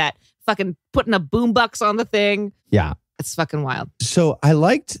stuff like that. Fucking putting a boombox on the thing. Yeah. It's fucking wild. So I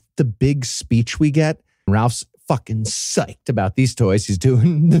liked the big speech we get. Ralph's fucking psyched about these toys. He's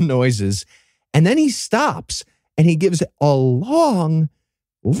doing the noises. And then he stops and he gives a long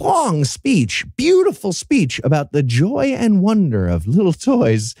speech, beautiful speech about the joy and wonder of little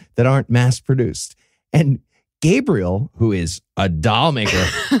toys that aren't mass produced. And Gabriel, who is a doll maker,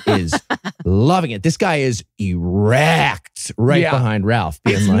 is loving it. This guy is erect behind Ralph.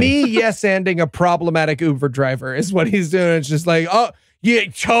 Being It's like, me yes-anding a problematic Uber driver is what he's doing. It's just like, oh, yeah,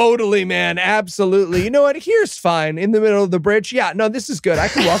 totally, man. Absolutely. You know what? Here's fine. In the middle of the bridge. Yeah, no, this is good. I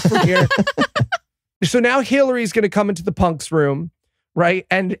can walk from here. So now Hillary's going to come into the punk's room, right?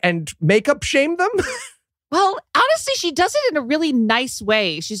 And makeup shame them. Well, honestly, she does it in a really nice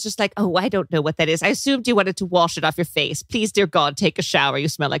way. She's just like, oh, I don't know what that is. I assumed you wanted to wash it off your face. Please, dear God, take a shower. You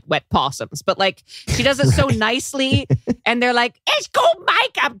smell like wet possums. But like, she does it so nicely. And they're like, it's good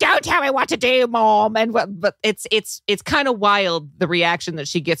makeup. Don't tell me what to do, Mom. And but it's kind of wild, the reaction that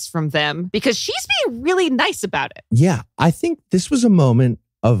she gets from them, because she's being really nice about it. yeah, I think this was a moment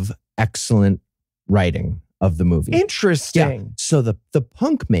of excellent writing of the movie. Interesting. Yeah. So the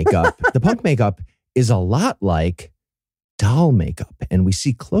punk makeup, is a lot like doll makeup. And we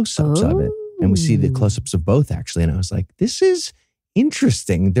see close-ups of it. And we see the close-ups of both, actually. And I was like, this is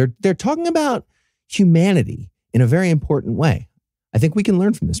interesting. They're talking about humanity in a very important way. I think we can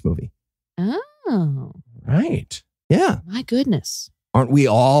learn from this movie. Oh, Right. Yeah. my goodness. Aren't we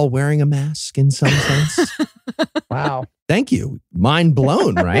all wearing a mask in some sense? Wow. Thank you. Mind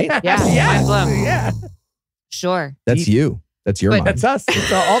blown, right? Yeah, mind blown. Yeah. Sure. That's you. That's your But mind. That's us.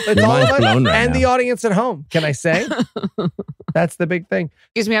 It's all Your of mind's us blown right and now. the audience at home. Can I say? That's the big thing.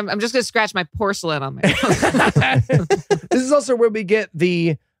 Excuse me, I'm just going to scratch my porcelain on my This is also where we get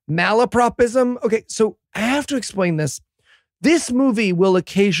the malapropism. Okay, so I have to explain this. This movie will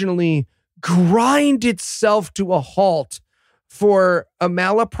occasionally grind itself to a halt for a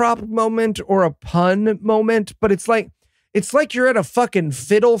malaprop moment or a pun moment, but it's like you're at a fucking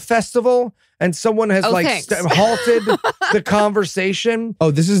fiddle festival and someone has halted the conversation. Oh,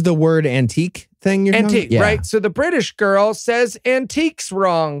 this is the word antique thing you're Antique, talking? Yeah. right? So the British girl says antiques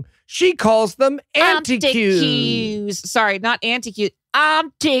wrong. She calls them antiques. Sorry, not antiques.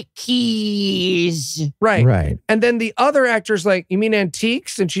 Antiques. Right. Right. And then the other actor's like, you mean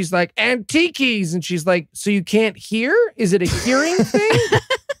antiques? And she's like, antiques. And she's like, so you can't hear? Is it a hearing thing?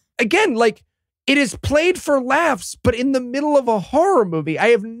 Again, like, it is played for laughs, but in the middle of a horror movie. I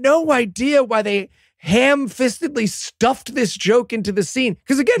have no idea why they ham-fistedly stuffed this joke into the scene.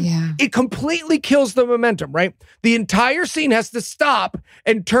 Because again, it completely kills the momentum, right? The entire scene has to stop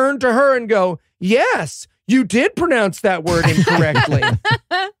and turn to her and go, yes, you did pronounce that word incorrectly.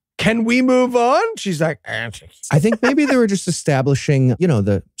 Can we move on? She's like, antiques. I think maybe they were just establishing,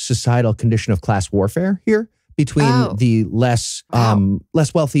 the societal condition of class warfare here between the less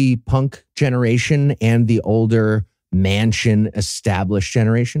wealthy punk generation and the older mansion established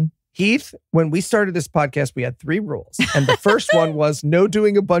generation. Heath, when we started this podcast, we had 3 rules. And the first one was no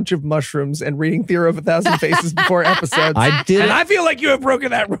doing a bunch of mushrooms and reading Theory of a Thousand Faces before episodes. I did. And I feel like you have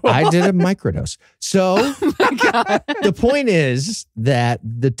broken that rule. I did a microdose. So the point is that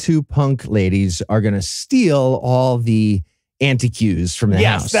the 2 punk ladies are going to steal all the anti-cues from the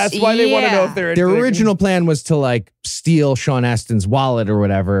house. Yes, that's why they want to know if they're... Their original plan was to like steal Sean Astin's wallet or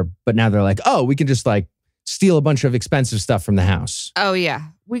whatever. But now they're like, oh, we can just like steal a bunch of expensive stuff from the house. Oh, yeah.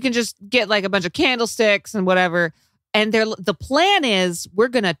 We can just get like a bunch of candlesticks and whatever. And the plan is we're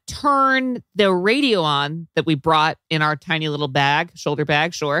going to turn the radio on that we brought in our tiny little bag, shoulder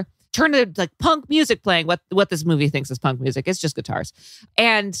bag, sure. Turn the like punk music playing, what this movie thinks is punk music. It's just guitars.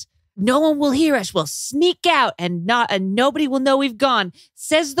 And no one will hear us. We'll sneak out and nobody will know we've gone.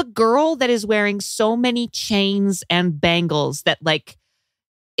 Says the girl that is wearing so many chains and bangles that like,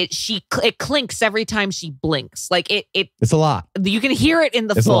 it clinks every time she blinks. Like it's a lot. You can hear it in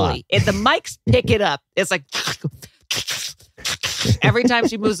the Foley. The mics pick it up. It's like every time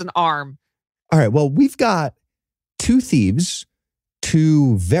she moves an arm. All right. Well, we've got 2 thieves,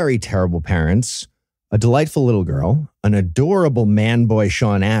 2 very terrible parents, a delightful little girl, an adorable man boy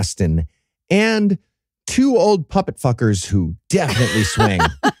Sean Astin, and 2 old puppet fuckers who definitely swing.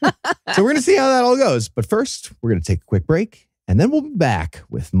 So we're going to see how that all goes. But first, we're going to take a quick break. And then we'll be back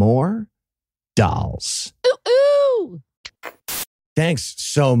with more Dolls. Ooh, ooh. Thanks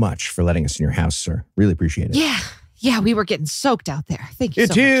so much for letting us in your house, sir. Really appreciate it. Yeah, we were getting soaked out there. Thank you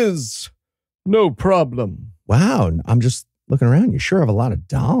so much. It is no problem. Wow, I'm just looking around. You sure have a lot of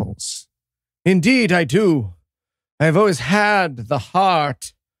dolls. Indeed, I do. I've always had the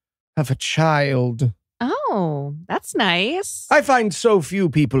heart of a child. Oh, that's nice. I find so few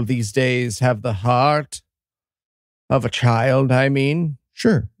people these days have the heart of a child, I mean.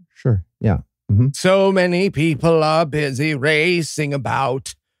 Sure. Yeah. So many people are busy racing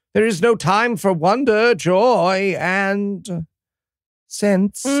about. There is no time for wonder, joy, and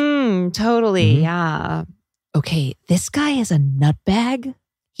sense. Totally, yeah. Okay, this guy is a nutbag.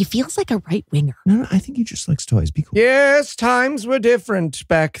 He feels like a right-winger. No, I think he just likes toys. Be cool. Yes, times were different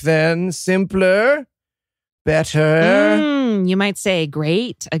back then. Simpler, better. You might say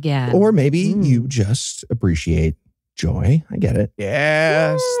great again. Or maybe you just appreciate joy. I get it.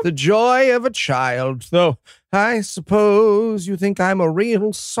 Yes, the joy of a child. Though I suppose you think I'm a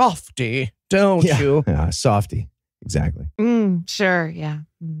real softy, don't you? Yeah, softy. Exactly. Sure, yeah.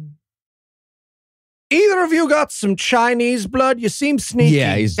 Either of you got some Chinese blood? You seem sneaky.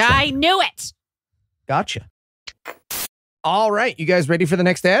 Yeah, I knew it. Gotcha. All right, you guys ready for the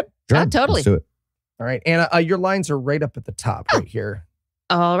next ad? Sure, Oh, totally. Let's do it. All right, Anna, your lines are right up at the top right here.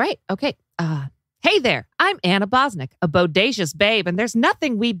 All right, okay. Hey there, I'm Anna Bosnick, a bodacious babe, and there's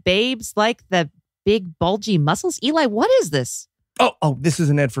nothing we babes like the big bulgy muscles. Eli, what is this? Oh, this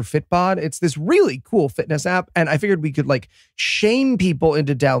is an ad for Fitbod. It's this really cool fitness app, and I figured we could like shame people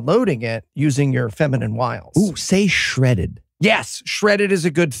into downloading it using your feminine wiles. Ooh, say shredded. Yes, shredded is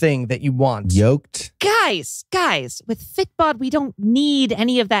a good thing that you want. Yoked. Guys, with Fitbod, we don't need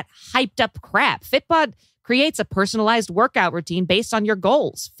any of that hyped up crap. Fitbod creates a personalized workout routine based on your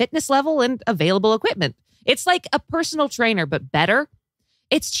goals, fitness level, and available equipment. It's like a personal trainer, but better.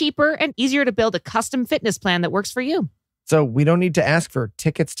 It's cheaper and easier to build a custom fitness plan that works for you. So we don't need to ask for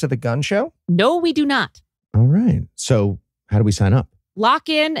tickets to the gun show? No, we do not. All right. So how do we sign up? Lock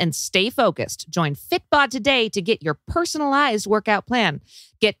in and stay focused. Join Fitbod today to get your personalized workout plan.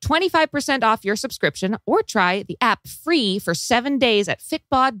 Get 25% off your subscription or try the app free for 7 days at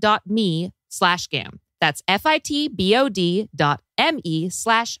fitbod.me/GAM. That's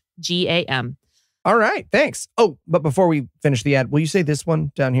fitbod.me/GAM. All right, thanks. Oh, but before we finish the ad, will you say this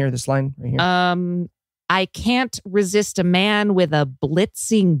one down here, this line right here? I can't resist a man with a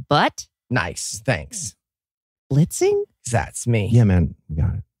blitzing butt. Nice, thanks. Blitzing? That's me. Yeah, man. We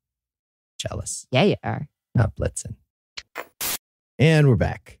got it. Jealous. Yeah, you are. Not blitzing. And we're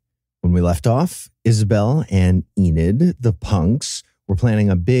back. When we left off, Isabel and Enid, the punks, were planning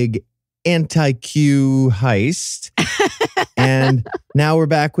a big anti-Q heist. And now we're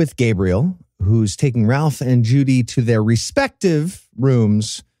back with Gabriel, who's taking Ralph and Judy to their respective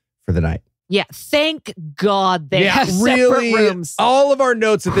rooms for the night. Yeah, thank God they have separate rooms. All of our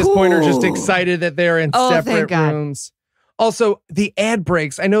notes at this point are just excited that they're in thank separate God. rooms. Also, the ad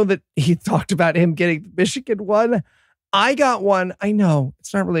breaks. I know that he talked about him getting the Michigan one. I got one. I know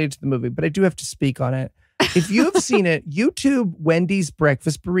it's not related to the movie, but I do have to speak on it. If you have seen it, YouTube Wendy's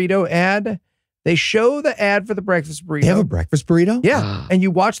breakfast burrito ad. They show the ad for the breakfast burrito. They have a breakfast burrito? Yeah. And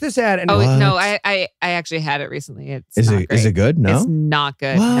you watch this ad and Oh, no, I actually had it recently. It's Is not it great. is it good? No. It's not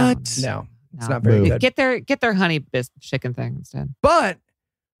good. What? no, it's No. not very Boo. good. Get their honey chicken thing instead. But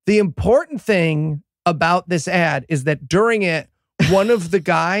The important thing about this ad is that during it, one of the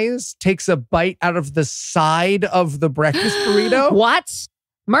guys takes a bite out of the side of the breakfast burrito. What?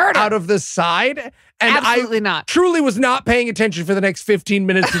 Murder. Out of the side. And Absolutely not. Truly was not paying attention for the next 15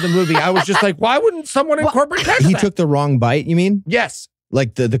 minutes of the movie. I was just like, why wouldn't someone incorporate that? He took the wrong bite, you mean? Yes.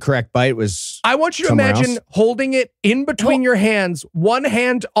 Like the correct bite was I want you to imagine holding it in between your hands, one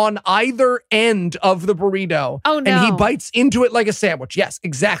hand on either end of the burrito. Oh, no. And he bites into it like a sandwich. Yes,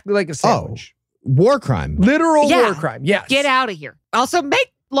 exactly like a sandwich. War crime. Literal war crime. Yes. Get out of here. Also,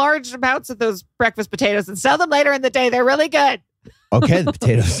 make large amounts of those breakfast potatoes and sell them later in the day. They're really good. Okay, the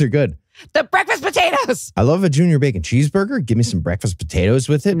potatoes are good. The breakfast potatoes. I love a junior bacon cheeseburger. Give me some breakfast potatoes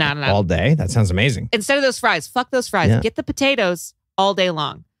with it No. all day. That sounds amazing. Instead of those fries, fuck those fries. Yeah. Get the potatoes all day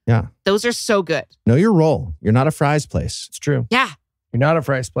long. Yeah. Those are so good. Know your role. You're not a fries place. It's true. Yeah. You're not a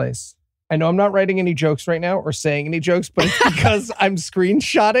fries place. I know I'm not writing any jokes right now or saying any jokes, but it's because I'm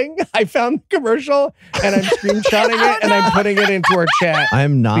screenshotting. I found the commercial and I'm screenshotting it and I'm putting it into our chat.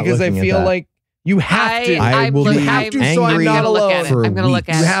 I'm not because I looking at feel that. like you have to. I will be you have to, so I'm angry not alone. for I'm going to look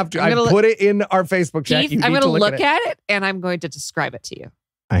at weeks. it. You have to. I put it in our Facebook chat. Keith, You I'm need going to look it. at it and I'm going to describe it to you.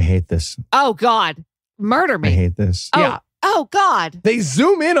 I hate this. Oh, God. Murder me. I hate this. Oh, Yeah. Oh, God. They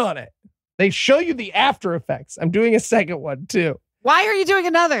zoom in on it. They show you the after effects. I'm doing a second one too. Why are you doing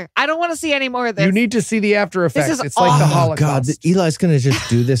another? I don't want to see any more of this. You need to see the after effects. is It's like the awful. Holocaust. God, Eli's going to just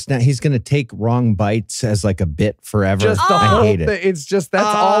do this now. He's going to take wrong bites as like a bit forever. Just the I whole hate thing. it. It's just, that's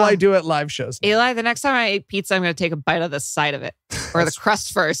all I do at live shows. Eli, the next time I eat pizza, I'm going to take a bite of the side of it or the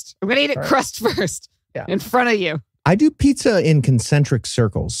crust first. I'm going to eat it Right. crust first in front of you. I do pizza in concentric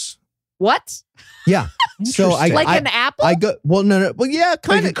circles. What? Yeah. So I Like an apple? I go well no well yeah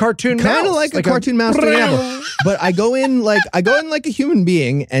kind Like a cartoon kind of mouse. like a cartoon mouse doing an apple. But I go in like a human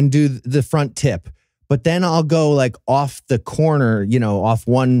being and do the front tip. But then I'll go like off the corner, you know, off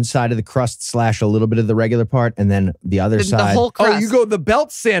one side of the crust / a little bit of the regular part, and then the other The side. whole crust. Oh, you go the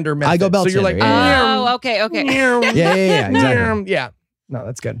belt sander method. I go belt so you're sander, like, yeah. Oh, okay. Yeah, exactly. Yeah. No,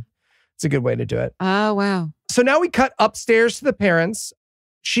 that's good. It's a good way to do it. Oh, wow. So now we cut upstairs to the parents.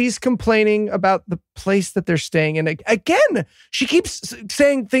 She's complaining about the place that they're staying in. Again, she keeps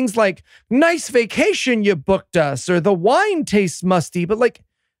saying things like, nice vacation you booked us, or the wine tastes musty. But like,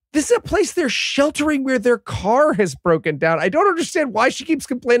 this is a place they're sheltering where their car has broken down. I don't understand why she keeps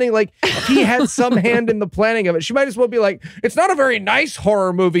complaining like he had some hand in the planning of it. She might as well be like, it's not a very nice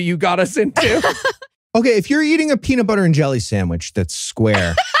horror movie you got us into. Okay, if you're eating a peanut butter and jelly sandwich that's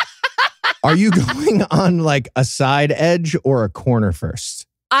square, are you going on like a side edge or a corner first?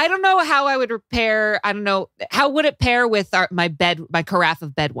 I don't know how I would repair. I don't know. How would it pair with my carafe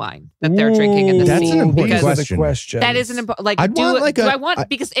of bed wine that they're drinking in the That's scene? an important Because question. That is an important. Like, I'd want like I want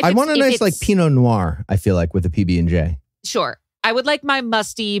because if I it's, want a if nice it's, like Pinot Noir. I feel like with a PB&J. Sure, I would like my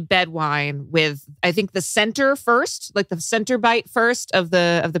musty bed wine with I think the center first, like the center bite first of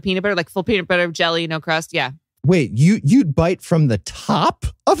the peanut butter, like full peanut butter jelly, no crust. Yeah. Wait, you'd bite from the top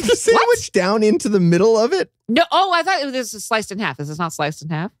of the sandwich down into the middle of it? No. Oh, I thought this was sliced in half. This is not sliced in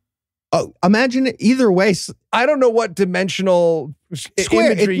half. Oh, imagine it either way. I don't know what dimensional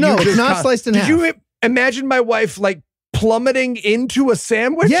Square. imagery No, you it's just not sliced in half. Did you imagine my wife like plummeting into a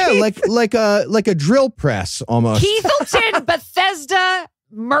sandwich? Yeah, like a drill press almost. Keithleton, Bethesda,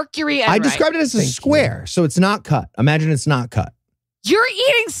 Mercury. I described it as a square, so it's not cut. Imagine it's not cut. You're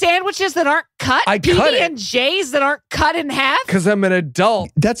eating sandwiches that aren't cut? I cut it. PB&Js that aren't cut in half? Because I'm an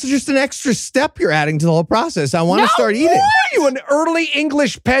adult. That's just an extra step you're adding to the whole process. I want to start eating. Are you an early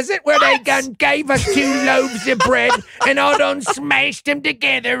English peasant where they gave us 2 loaves of bread and I done smashed them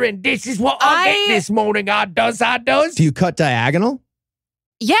together and this is what I get this morning. I does. Do you cut diagonal?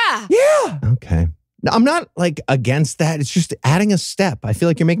 Yeah. Yeah. Okay. No, I'm not like against that. It's just adding a step. I feel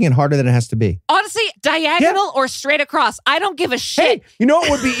like you're making it harder than it has to be. Honestly, diagonal or straight across. I don't give a shit. Hey, you know what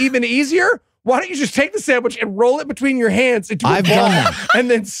would be even easier? Why don't you just take the sandwich and roll it between your hands into a I've ball done that.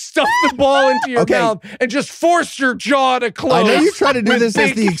 and then stuff the ball into your mouth and just force your jaw to close? I know you try to do with this as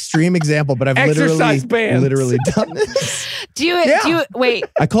big the extreme example, but I've exercise bands. literally done this. Do you wait?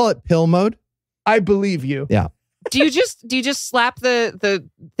 I call it pill mode. I believe you. Yeah. Do you just slap the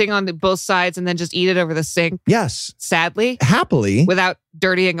thing on both sides and then just eat it over the sink? Yes. Sadly, happily, without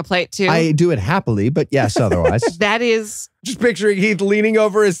dirtying a plate too. I do it happily, but yes, otherwise. That is just picturing Heath leaning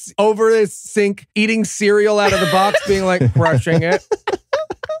over his sink, eating cereal out of the box, being like crushing it.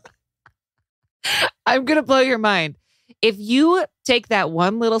 I'm gonna blow your mind. If you take that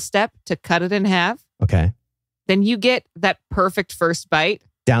one little step to cut it in half, okay, then you get that perfect first bite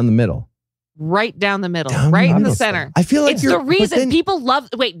down the middle. Right down the middle, Down right the in the middle. center. I feel like it's you're- the reason but then- people love.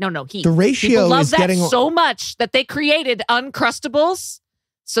 Wait, no, Heath. The ratio people love is that getting so much that they created Uncrustables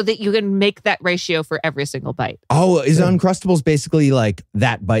so that you can make that ratio for every single bite. Oh, is Uncrustables basically like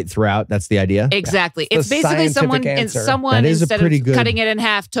that bite throughout? That's the idea? Exactly. That's it's the basically scientific someone That is a instead pretty of good cutting it in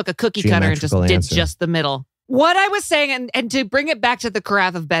half, took a cookie cutter and just geometrical did answer. just the middle. What I was saying, and to bring it back to the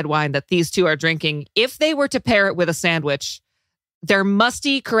carafe of bed wine that these two are drinking, if they were to pair it with a sandwich, their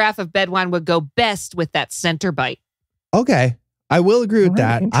musty carafe of bed wine would go best with that center bite. Okay. I will agree with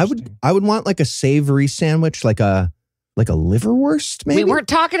that. Interesting. I would want like a savory sandwich, like a liverwurst, maybe? We weren't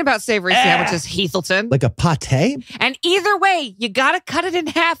talking about savory sandwiches, Heathleton. Like a pate? And either way, you got to cut it in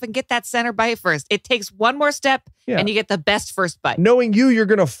half and get that center bite first. It takes one more step and you get the best first bite. Knowing you're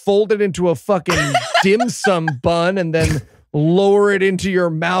going to fold it into a fucking dim sum bun and then lower it into your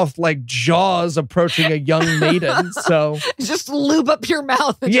mouth like Jaws approaching a young maiden. So Just lube up your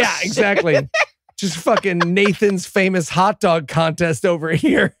mouth. And yeah, just exactly. Just fucking Nathan's famous hot dog contest over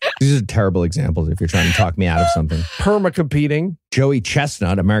here. These are terrible examples if you're trying to talk me out of something. Perma competing. Joey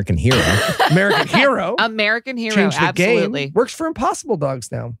Chestnut, American hero. American hero. American hero, Changed the absolutely. game. Works for Impossible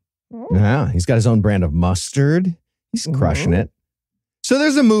Dogs now. Yeah, he's got his own brand of mustard. He's crushing it. So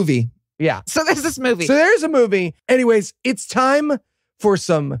there's a movie. Yeah. So there's this movie. So there's a movie. Anyways, it's time for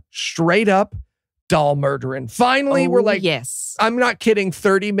some straight up doll murdering. Finally, we're like, yes. I'm not kidding,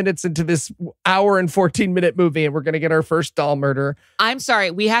 30 minutes into this hour and 14-minute movie, and we're going to get our first doll murder. I'm sorry.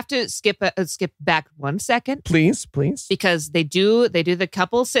 We have to skip back 1 second. Please. Because they do the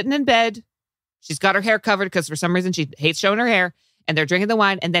couple sitting in bed. She's got her hair covered because for some reason she hates showing her hair, and they're drinking the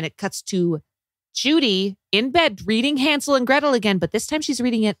wine. And then it cuts to Judy in bed reading Hansel and Gretel again, but this time she's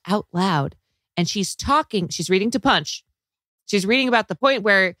reading it out loud. And she's talking. She's reading to Punch. She's reading about the point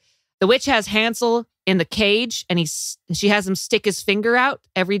where the witch has Hansel in the cage, and she has him stick his finger out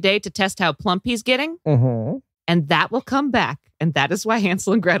every day to test how plump he's getting. Mm-hmm. And that will come back. And that is why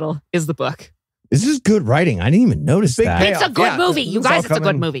Hansel and Gretel is the book. This is good writing. I didn't even notice Big that. payoff. It's a good Yeah, movie. this You is guys, all it's a good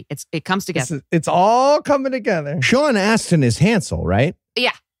coming- movie. It comes together. It's all coming together. Sean Astin is Hansel, right?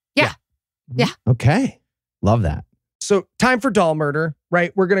 Yeah. Okay. Love that. So time for doll murder,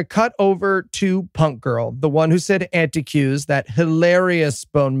 right? We're going to cut over to Punk Girl, the one who said anti-cues, that hilarious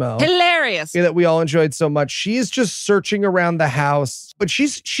bone mo. Hilarious. That we all enjoyed so much. She's just searching around the house, but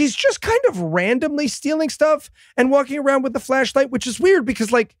she's just kind of randomly stealing stuff and walking around with the flashlight, which is weird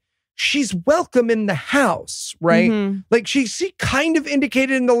because like she's welcome in the house, right? Mhm. Like she kind of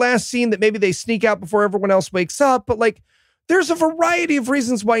indicated in the last scene that maybe they sneak out before everyone else wakes up, but like there's a variety of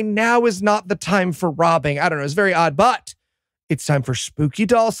reasons why now is not the time for robbing. I don't know. It's very odd, but it's time for spooky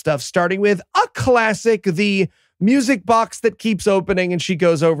doll stuff, starting with a classic, the music box that keeps opening and she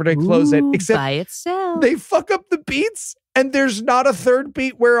goes over to close it. Ooh, Except by itself. they fuck up the beats and there's not a third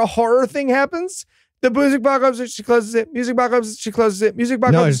beat where a horror thing happens. The music box opens, she closes it. Music box opens, she closes it. Music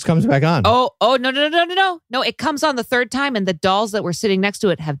box No, it opens. just comes back on. Oh, no. No, it comes on the third time and the dolls that were sitting next to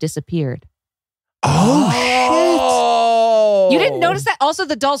it have disappeared. Oh, You didn't notice that? Also,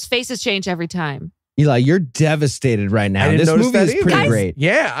 the dolls' faces change every time. shit. Eli, you're devastated right now. I didn't This notice movie that is either. pretty Guys, great.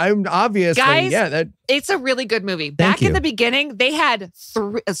 Yeah, I'm obviously. Guys, yeah, that It's a really good movie. Back you. in the beginning, they had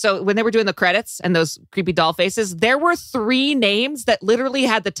three. So when they were doing the credits and those creepy doll faces, there were 3 names that literally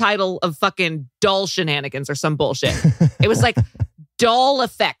had the title of fucking doll shenanigans or some bullshit. It was like doll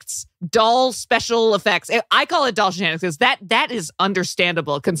effects, doll special effects. I call it doll shenanigans. That is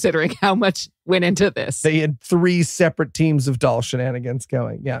understandable considering how much went into this. they had 3 separate teams of doll shenanigans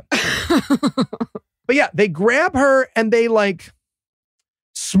going. Yeah. But yeah, they grab her and they like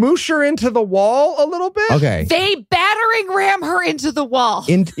smoosh her into the wall a little bit. Okay. They battering ram her into the wall.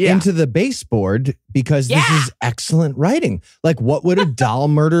 Yeah. Into the baseboard because this Yeah. is excellent writing. Like, what would a doll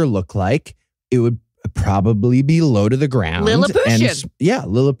murder look like? It would probably be low to the ground.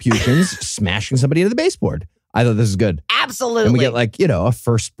 Lilliputian. Lilliputians smashing somebody into the baseboard. I thought this is good. Absolutely. And we get like, a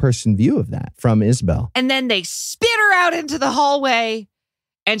first person view of that from Isabel. And then they spit her out into the hallway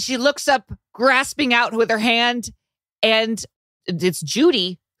and she looks up, grasping out with her hand. And it's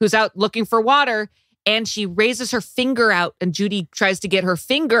Judy who's out looking for water. And she raises her finger out and Judy tries to get her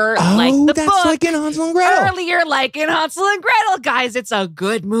finger like the that's book like in Hansel and Gretel. earlier, like in Hansel and Gretel. Guys, it's a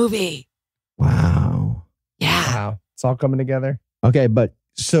good movie. Wow. Yeah. Wow. It's all coming together. Okay, but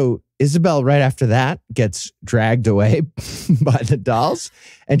so Isabel right after that gets dragged away by the dolls.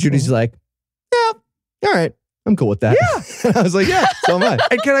 And Judy's like, yeah, all right. I'm cool with that. Yeah. I was like, yeah, so am I.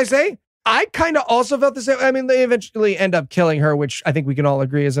 And can I say, I kind of also felt the same. I mean, they eventually end up killing her, which I think we can all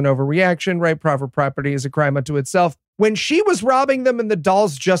agree is an overreaction, right? Private property is a crime unto itself. When she was robbing them and the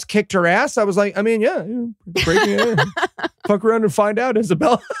dolls just kicked her ass, I was like, I mean, yeah, breaking it in. Fuck around and find out,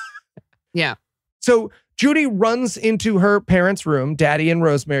 Isabel. Yeah. So Judy runs into her parents' room, Daddy and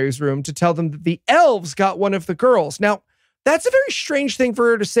Rosemary's room, to tell them that the elves got one of the girls. Now, That's a very strange thing for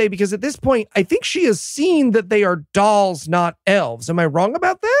her to say because at this point, I think she has seen that they are dolls, not elves. Am I wrong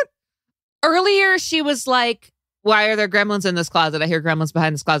about that? Earlier, she was like, why are there gremlins in this closet? I hear gremlins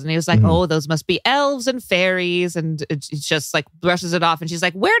behind this closet. And he was like, oh, those must be elves and fairies. And it just like brushes it off. And she's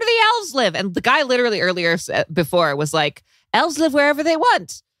like, where do the elves live? And the guy literally earlier before was like, elves live wherever they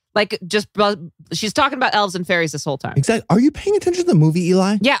want. Like she's talking about elves and fairies this whole time. Exactly. Are you paying attention to the movie,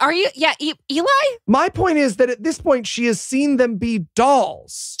 Eli? Yeah. Are you? Yeah. Eli? My point is that at this point, she has seen them be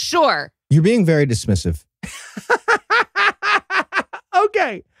dolls. Sure. You're being very dismissive.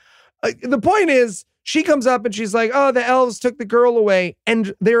 Okay. The point is, she comes up and she's like, oh, the elves took the girl away.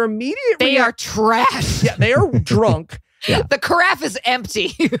 And their immediate They are trash. Yeah, they are drunk. Yeah. The carafe is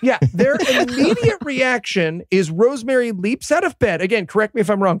empty. Yeah, their immediate reaction is Rosemary leaps out of bed. Again, correct me if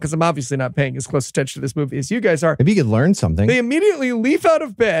I'm wrong, because I'm obviously not paying as close attention to this movie as you guys are. Maybe you could learn something. They immediately leap out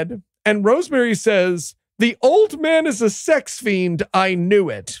of bed, and Rosemary says, the old man is a sex fiend. I knew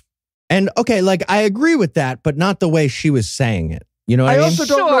it. And okay, like I agree with that, but not the way she was saying it. You know what I mean? also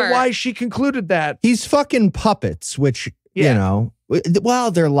don't know why she concluded that. He's fucking puppets, which, you know, well,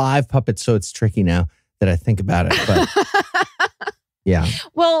 they're live puppets, so it's tricky now that I think about it. But yeah.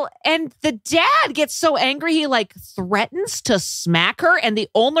 Well, and the dad gets so angry, he like threatens to smack her. And the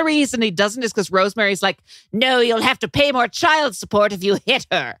only reason he doesn't is because Rosemary's like, no, you'll have to pay more child support if you hit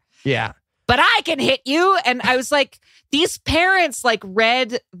her. Yeah. But I can hit you. And I was like, these parents like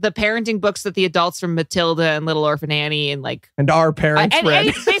read the parenting books that the adults from Matilda and Little Orphan Annie and like... And our parents read.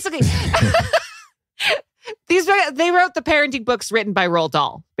 And basically... they wrote the parenting books written by Roald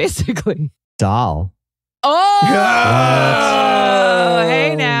Dahl, basically. Dahl. Oh! Oh,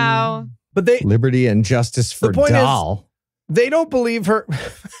 hey now. But they... Liberty and justice for Dahl. They don't believe her...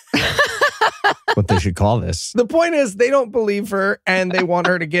 What they should call this. The point is they don't believe her and they want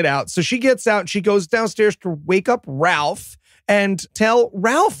her to get out. So she gets out and she goes downstairs to wake up Ralph and tell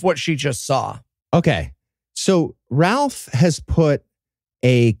Ralph what she just saw. Okay. So Ralph has put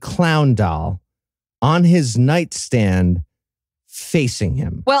a clown doll on his nightstand facing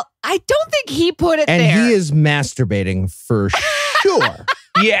him. Well, I don't think he put it there. And he is masturbating for sure.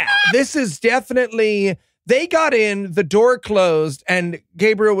 Yeah, this is definitely... They got in, the door closed, and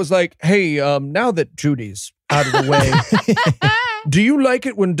Gabriel was like, hey, now that Judy's out of the way, do you like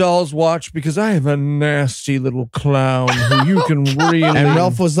it when dolls watch? Because I have a nasty little clown who you can really... And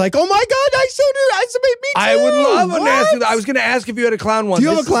Ralph was like, oh my God, I so do. Me too. I would love a nasty... I was going to ask if you had a clown one. Do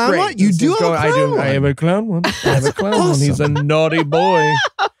you have a clown one? You do have a clown one? I have a clown one. I have a clown one. He's a naughty boy.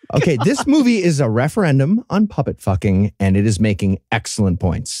 Okay, this movie is a referendum on puppet fucking, and it is making excellent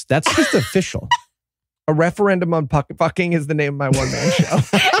points. That's just official. A referendum on fucking is the name of my one-man show.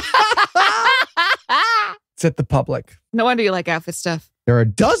 It's at the Public. No wonder you like outfit stuff. There are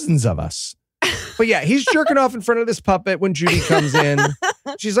dozens of us. But yeah, he's jerking off in front of this puppet when Judy comes in.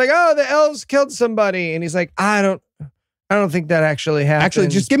 She's like, oh, the elves killed somebody. And he's like, I don't think that actually happened. Actually,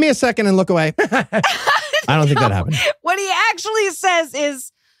 just give me a second and look away. I don't think that happened. What he actually says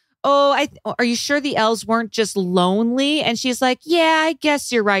is, oh, are you sure the elves weren't just lonely? And she's like, yeah, I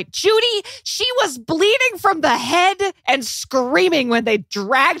guess you're right. Judy, she was bleeding from the head and screaming when they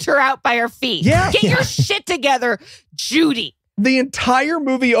dragged her out by her feet. Yeah. Get your shit together, Judy. The entire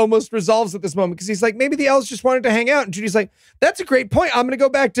movie almost resolves at this moment because he's like, maybe the elves just wanted to hang out. And Judy's like, that's a great point. I'm going to go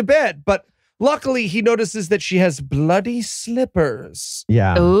back to bed. But luckily, he notices that she has bloody slippers.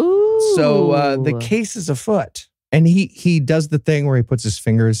 Yeah. Ooh. So the case is afoot. And he does the thing where he puts his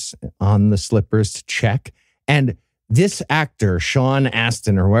fingers on the slippers to check. And this actor, Sean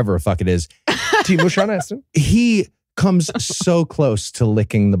Astin, or whoever the fuck it is, Timo Sean Astin, he comes so close to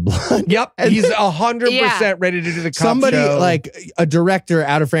licking the blood. Yep. He's 100% ready to do the cop Somebody, show. like a director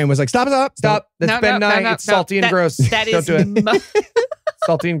out of frame, was like, stop. That's Ben Nye. It's salty and gross. That Don't is do it.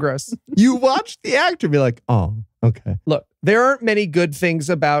 Salty and gross. You watch the actor be like, oh, okay. Look, there aren't many good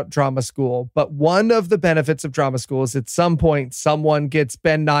things about drama school, but one of the benefits of drama school is at some point someone gets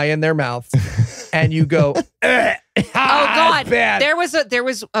Ben Nye in their mouth and you go, oh God. bad. There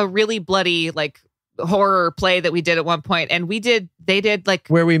was a really bloody like horror play that we did at one point, and they did like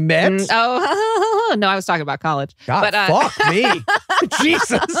where we met. Oh no, I was talking about college. God, but, fuck me.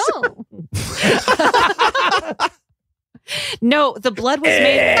 Jesus. No, the blood was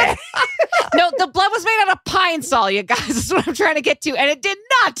made. No, the blood was made out of pine sol, you guys. That's what I'm trying to get to. And it did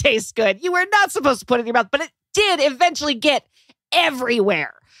not taste good. You were not supposed to put it in your mouth, but it did eventually get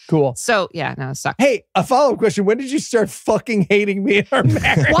everywhere. Cool. So, yeah, no, it sucked. Hey, a follow-up question. When did you start fucking hating me in our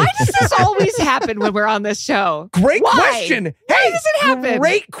marriage? Why does this always happen when we're on this show? Great question. Why does it happen?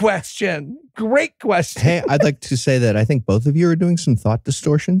 Great question. Great question. Hey, I'd like to say that I think both of you are doing some thought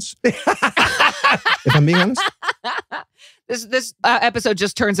distortions. If I'm being honest. This episode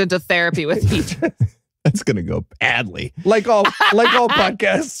just turns into therapy with me. That's gonna go badly. Like all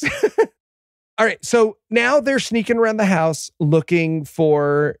podcasts. All right, so now they're sneaking around the house looking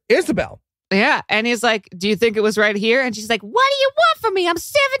for Isabel. Yeah, and he's like, do you think it was right here? And she's like, what do you want from me? I'm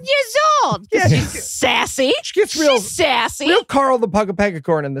 7 years old. Yeah, she's sassy. She gets real sassy. Real Carl the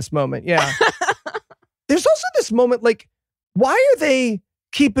Pug-a-Pegacorn in this moment, yeah. There's also this moment, like, why are they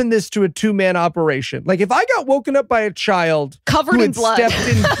keeping this to a two-man operation? Like, if I got woken up by a child covered who in had blood,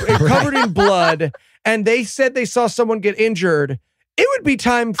 covered in blood, and they said they saw someone get injured, it would be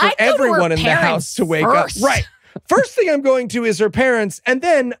time for everyone in the house to wake up. Right. First thing I'm going to is her parents, and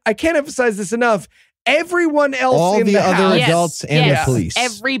then, I can't emphasize this enough, everyone else in the house. All the other adults and the police.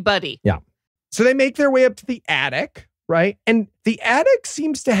 Everybody. Yeah. So they make their way up to the attic, right? And the attic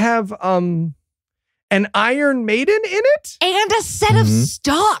seems to have an Iron Maiden in it. And a set of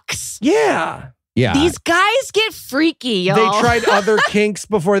stocks. Yeah. Yeah. These guys get freaky, y'all. They tried other kinks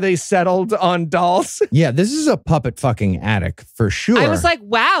before they settled on dolls. Yeah, this is a puppet fucking attic for sure. I was like,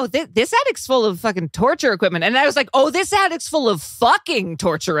 wow, this attic's full of fucking torture equipment. And I was like, oh, this attic's full of fucking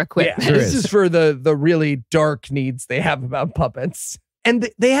torture equipment. Yeah, this is for the really dark needs they have about puppets. And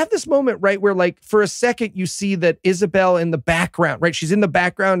they have this moment, right, where like for a second you see that Isabel in the background, right? She's in the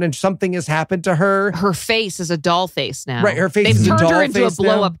background and something has happened to her. Her face is a doll face now. Right, her face is a doll face. They've turned her into a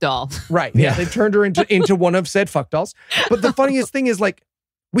blow-up doll. Right, yeah, they've turned her into one of said fuck dolls. But the funniest thing is like,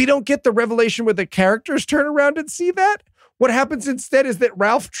 we don't get the revelation where the characters turn around and see that. What happens instead is that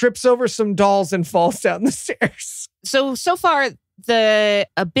Ralph trips over some dolls and falls down the stairs. So far, the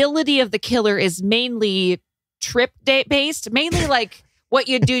ability of the killer is mainly trip-based, mainly like what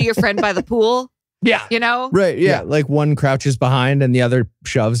you do to your friend by the pool. Yeah. You know? Right, yeah. Like one crouches behind and the other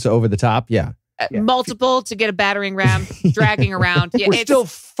shoves over the top. Yeah. Multiple to get a battering ram, dragging around. Yeah, We're still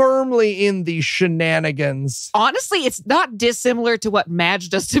firmly in the shenanigans. Honestly, it's not dissimilar to what Madge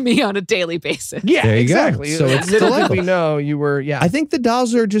does to me on a daily basis. Yeah, there you exactly. Go. So it's little did we know you were, I think the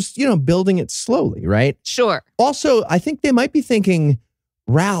dolls are just, building it slowly, right? Sure. Also, I think they might be thinking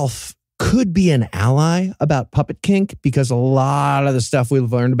Ralph could be an ally about puppet kink, because a lot of the stuff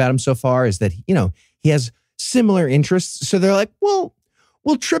we've learned about him so far is that, he has similar interests. So they're like, well,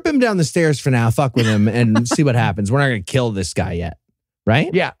 we'll trip him down the stairs for now, fuck with him and see what happens. We're not going to kill this guy yet.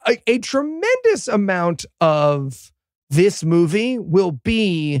 Right? Yeah. A tremendous amount of this movie will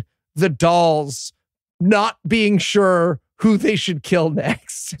be the dolls not being sure who they should kill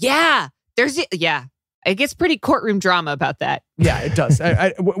next. Yeah. It gets pretty courtroom drama about that. Yeah, it does.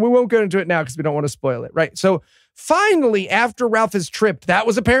 We won't go into it now because we don't want to spoil it, right? So finally, after Ralph is tripped, that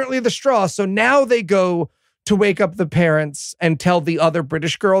was apparently the straw. So now they go to wake up the parents and tell the other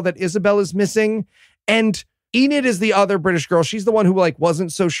British girl that Isabel is missing. And Enid is the other British girl. She's the one who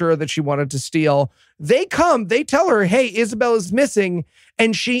wasn't so sure that she wanted to steal. They tell her, hey, Isabel is missing.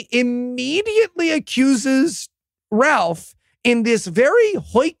 And she immediately accuses Ralph in this very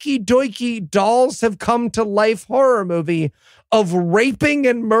hoiky-doiky dolls have come to life horror movie of raping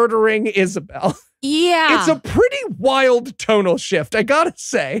and murdering Isabel. Yeah. It's a pretty wild tonal shift, I gotta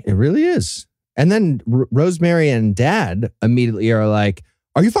say. It really is. And then Rosemary and Dad immediately are like,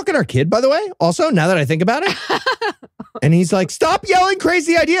 are you fucking our kid, by the way? Also, now that I think about it. And he's like, stop yelling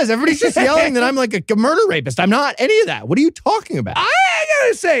crazy ideas. Everybody's just yelling that I'm like a murder rapist. I'm not any of that. What are you talking about? I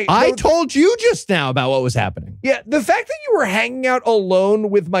gotta say, I told you just now about what was happening. Yeah, the fact that you were hanging out alone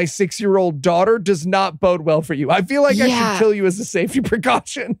with my 6-year-old daughter does not bode well for you. I feel like I should kill you as a safety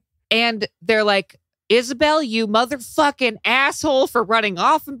precaution. And they're like, Isabel, you motherfucking asshole for running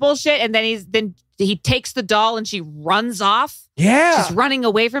off and bullshit. And then he takes the doll and she runs off. Yeah. She's running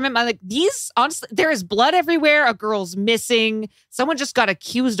away from him. I'm like, honestly, there is blood everywhere. A girl's missing. Someone just got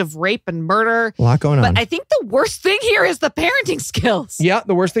accused of rape and murder. A lot going on. But I think the worst thing here is the parenting skills. Yeah,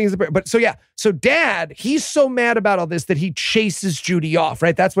 the worst thing is so Dad, he's so mad about all this that he chases Judy off,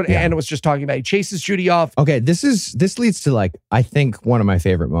 right? That's what Anna was just talking about. He chases Judy off. Okay, this leads to I think one of my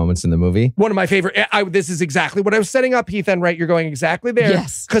favorite moments in the movie. One of my favorite. This is exactly what I was setting up, Heath, and right, you're going exactly there.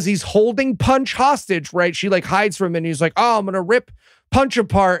 Yes. Because he's holding Punch hostage, right? She hides from him and he's like, oh, I'm going to rip Punch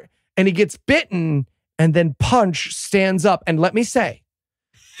apart, and he gets bitten, and then Punch stands up. And let me say,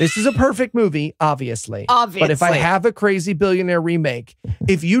 this is a perfect movie, obviously. But if I have a crazy billionaire remake,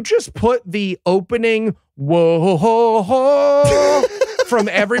 if you just put the opening whoa ho ho from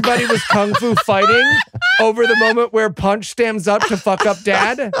Everybody Was Kung Fu Fighting over the moment where Punch stands up to fuck up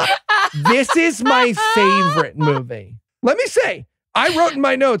Dad, this is my favorite movie. Let me say, I wrote in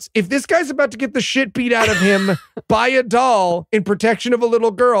my notes, if this guy's about to get the shit beat out of him by a doll in protection of a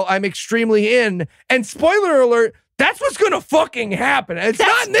little girl, I'm extremely in. And spoiler alert, That's what's going to fucking happen. It's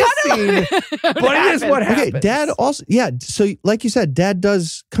not in this scene, but it is what happens. Okay, Dad also, so like you said, Dad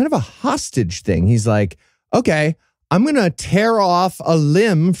does kind of a hostage thing. He's like, okay, I'm going to tear off a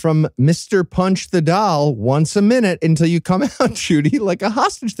limb from Mr. Punch the doll once a minute until you come out, Judy, like a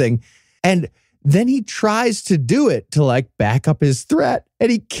hostage thing. And then he tries to do it to like back up his threat,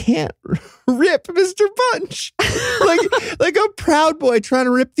 and he can't rip Mr. Punch. like a Proud Boy trying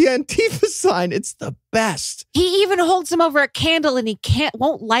to rip the Antifa sign. It's the best. He even holds him over a candle and he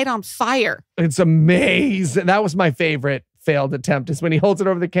won't light on fire. It's amazing. That was my favorite failed attempt, is when he holds it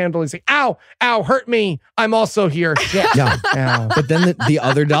over the candle. He's like, ow, ow, hurt me. I'm also here. Yeah. Ow. But then the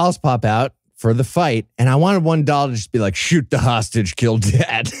other dolls pop out for the fight, and I wanted one doll to just be like, shoot the hostage, kill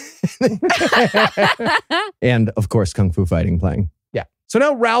Dad. And of course, Kung Fu Fighting playing. Yeah. So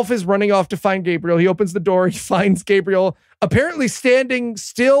now Ralph is running off to find Gabriel. He opens the door. He finds Gabriel apparently standing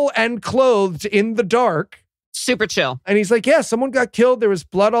still and clothed in the dark. Super chill. And he's like, yeah, someone got killed. There was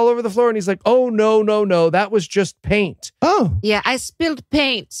blood all over the floor. And he's like, oh, no. That was just paint. Oh. Yeah, I spilled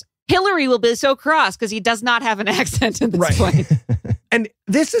paint. Hillary will be so cross because he does not have an accent at this point. And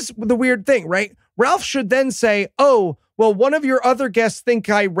this is the weird thing, right? Ralph should then say, oh, well, one of your other guests think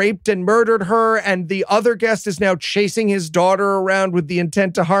I raped and murdered her, and the other guest is now chasing his daughter around with the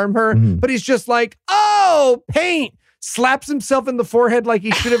intent to harm her. Mm-hmm. But he's just like, oh, paint. Slaps himself in the forehead like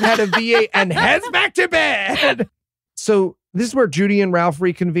he should have had a V8 and heads back to bed. So this is where Judy and Ralph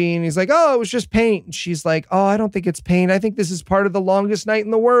reconvene. He's like, oh, it was just paint. And she's like, oh, I don't think it's paint. I think this is part of the longest night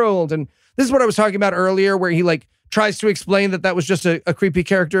in the world. And this is what I was talking about earlier, where he like tries to explain that was just a creepy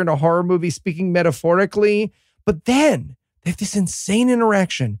character in a horror movie speaking metaphorically. But then they have this insane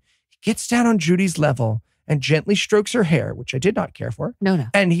interaction. He gets down on Judy's level and gently strokes her hair, which I did not care for. No.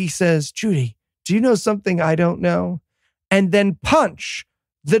 And he says, Judy, do you know something I don't know? And then Punch,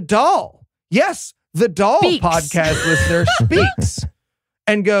 the doll. Yes, the doll speaks. Podcast listener speaks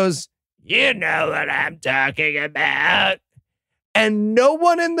and goes, you know what I'm talking about. And no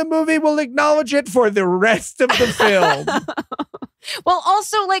one in the movie will acknowledge it for the rest of the film. Well,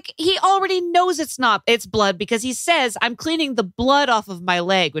 also, like, he already knows it's blood because he says, I'm cleaning the blood off of my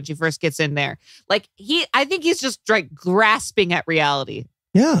leg when she first gets in there. Like, I think he's just like grasping at reality.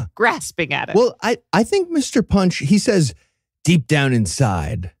 Yeah. Grasping at it. Well, I think Mr. Punch, he says, deep down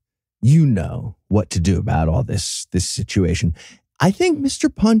inside, you know what to do about all this situation. I think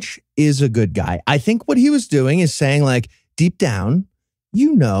Mr. Punch is a good guy. I think what he was doing is saying, like, deep down,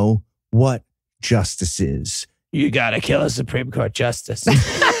 you know what justice is. You gotta kill a Supreme Court justice.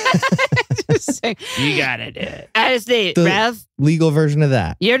 Just saying, You gotta do it. I just need, The Rev, legal version of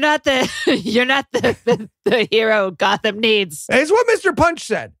that. you're not the hero Gotham needs. It's what Mr. Punch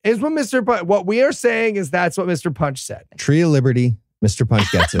said. What we are saying is that's what Mr. Punch said. Tree of Liberty, Mr.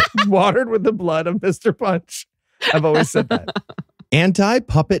 Punch gets it. Watered with the blood of Mr. Punch. I've always said that.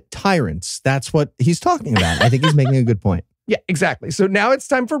 Anti-puppet tyrants. That's what he's talking about. I think he's making a good point. Yeah, exactly. So now it's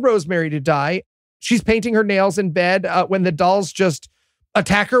time for Rosemary to die. She's painting her nails in bed when the dolls just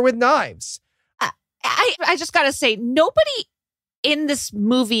attack her with knives. I just gotta say, nobody in this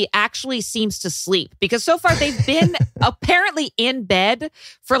movie actually seems to sleep because so far they've been apparently in bed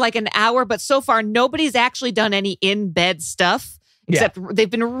for like an hour, but so far nobody's actually done any in-bed stuff. Except they've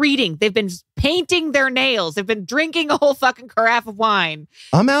been reading. They've been painting their nails. They've been drinking a whole fucking carafe of wine.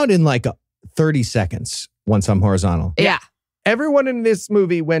 I'm out in like 30 seconds once I'm horizontal. Yeah. Everyone in this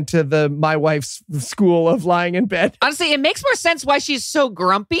movie went to my wife's school of lying in bed. Honestly, it makes more sense why she's so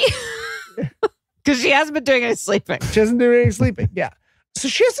grumpy. Because she hasn't been doing any sleeping. She hasn't been doing any sleeping. Yeah. So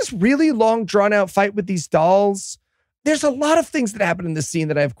she has this really long, drawn-out fight with these dolls. There's a lot of things that happen in this scene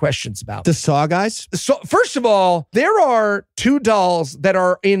that I have questions about. The Saw guys? So first of all, there are two dolls that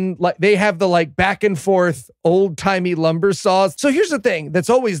are in, like, they have the like back and forth old-timey lumber saws. So here's the thing that's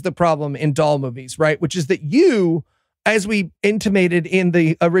always the problem in doll movies, right? Which is that you, as we intimated in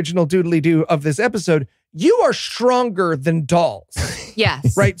the original doodly-doo of this episode, you are stronger than dolls.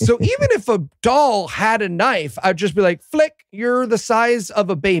 Yes. Right? So even if a doll had a knife, I'd just be like, flick, you're the size of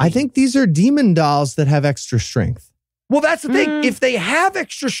a baby. I think these are demon dolls that have extra strength. Well, that's the thing. If they have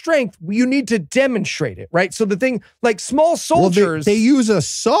extra strength, you need to demonstrate it, right? So the thing, like small soldiers. Well, they use a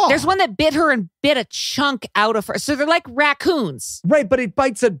saw. There's one that bit her and bit a chunk out of her. So they're like raccoons. Right, but it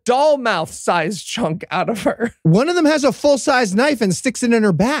bites a doll mouth sized chunk out of her. One of them has a full-size knife and sticks it in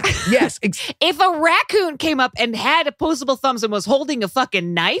her back. Yes. If a raccoon came up and had opposable thumbs and was holding a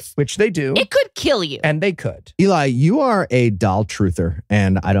fucking knife, which they do. It could kill you. And they could. Eli, you are a doll truther,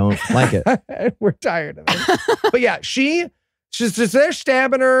 and I don't like it. We're tired of it. But yeah, she's just, they're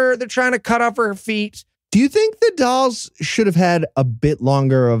stabbing her. They're trying to cut off her feet. Do you think the dolls should have had a bit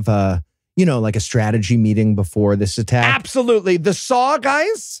longer of like a strategy meeting before this attack? Absolutely. The Saw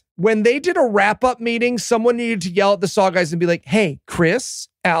guys, when they did a wrap-up meeting, someone needed to yell at the Saw guys and be like, hey, Chris,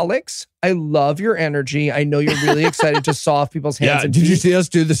 Alex, I love your energy. I know you're really excited to saw off people's hands. Yeah, and did you feet. see us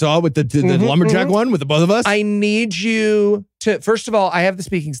do the Saw with the lumberjack one with the both of us? I need you to, first of all, I have the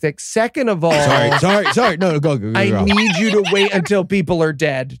speaking stick. Second of all, sorry. No, go. I need you to wait until people are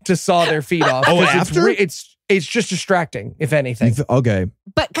dead to saw their feet off. Oh, 'cause after? It's just distracting, if anything. Okay.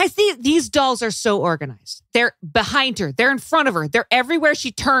 But guys, these dolls are so organized. They're behind her. They're in front of her. They're everywhere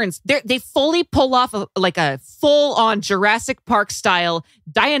she turns. They fully pull off like a full-on Jurassic Park style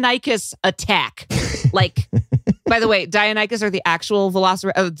Deinonychus attack. Like, by the way, Deinonychus are the actual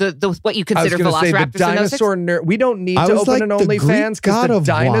velociraptor, the what you consider velociraptors. The dinosaur nerd. We don't need to open like an the OnlyFans god because of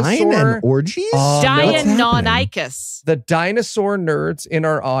the dinosaur wine and orgies. Deinonychus. The dinosaur nerds in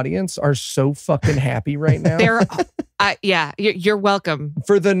our audience are so fucking happy right now. They're, yeah, you're welcome.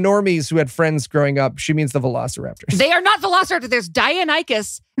 For the normies who had friends growing up, she means the velociraptors. They are not velociraptor. There's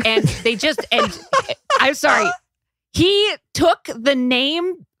Deinonychus, and I'm sorry. He took the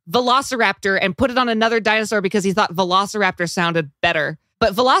name Velociraptor and put it on another dinosaur because he thought Velociraptor sounded better.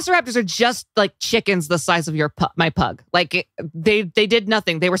 But velociraptors are just like chickens the size of my pug. Like they did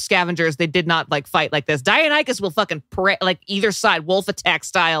nothing. They were scavengers. They did not like fight like this. Deinonychus will fucking like either side, wolf attack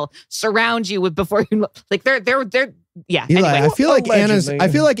style, surround you with before you like they're yeah. Eli, Anyway. I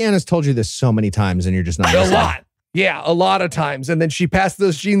feel like Anna's told you this so many times and you're just not A listening. lot. Yeah, a lot of times. And then she passed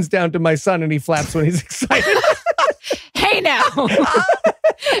those genes down to my son and he flaps when he's excited. Hey now.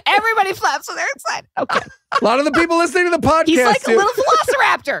 Everybody flaps when they're excited. Okay. A lot of the people listening to the podcast. He's like a little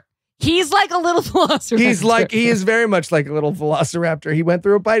velociraptor. He's like a little velociraptor. He is very much like a little velociraptor. He went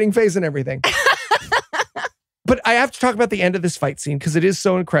through a biting phase and everything. But I have to talk about the end of this fight scene because it is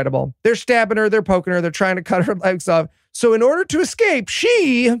so incredible. They're stabbing her, they're poking her, they're trying to cut her legs off. So in order to escape,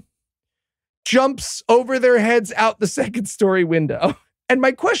 she jumps over their heads out the second story window. And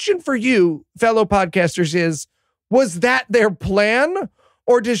my question for you, fellow podcasters, is, was that their plan?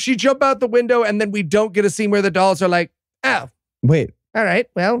 Or does she jump out the window and then we don't get a scene where the dolls are like, oh, Wait, all right,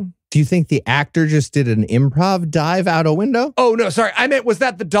 well. do you think the actor just did an improv dive out a window? Oh, no, sorry. I meant, was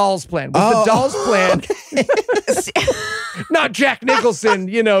that the doll's plan? Was the doll's plan? Not Jack Nicholson,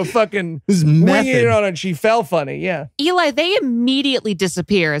 fucking This is winging method. it on and she fell funny. Yeah. Eli, they immediately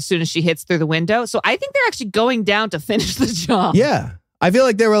disappear as soon as she hits through the window. So I think they're actually going down to finish the job. Yeah. I feel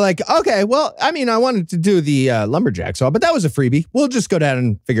like they were like, okay, well, I mean, I wanted to do the lumberjack saw, but that was a freebie. We'll just go down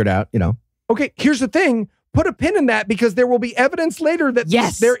and figure it out, Okay, here's the thing. Put a pin in that because there will be evidence later that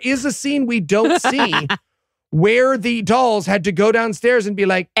Yes. there is a scene we don't see where the dolls had to go downstairs and be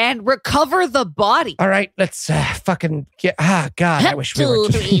like, And recover the body. all right, let's fucking get, God, I wish we were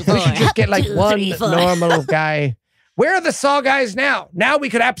Two, three, four. we should just get like Two, one three, four. normal guy. Where are the Saw guys now? Now we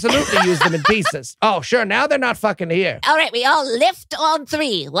could absolutely use them in pieces. Oh, sure, now they're not fucking here. All right, we all lift on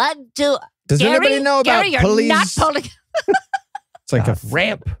 3. 1, 2. Does Gary, anybody know about Gary, you're pulleys? not pulling. It's like a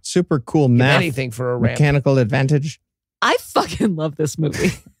Ramp. super cool Give math anything for a ramp. mechanical advantage. I fucking love this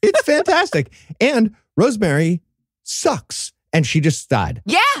movie. It's fantastic. And Rosemary sucks. And she just died.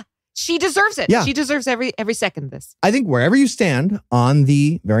 Yeah, she deserves it. Yeah. She deserves every second of this. I think wherever you stand on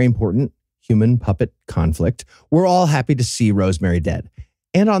the very important human puppet conflict, we're all happy to see Rosemary dead.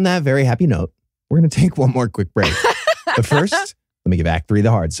 And on that very happy note, we're going to take one more quick break. But first, let me give Act 3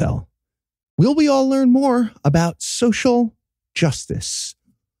 the hard sell. Will we all learn more about social justice?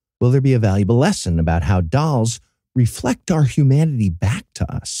 Will there be a valuable lesson about how dolls reflect our humanity back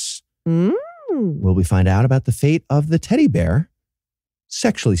to us? Will we find out about the fate of the teddy bear,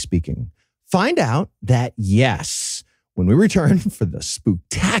 sexually speaking? Find out that, yes, when we return for the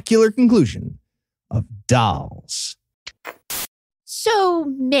spooktacular conclusion of Dolls. So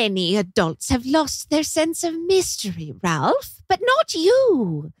many adults have lost their sense of mystery, Ralph, but not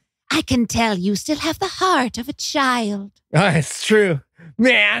you. I can tell you still have the heart of a child. Oh, it's true.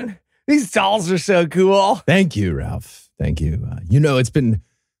 Man, these dolls are so cool. Thank you, Ralph. Thank you. It's been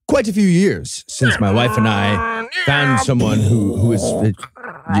quite a few years since my wife and I found someone who is...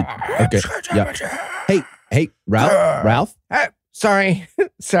 okay, yeah. Hey, Ralph? Sorry.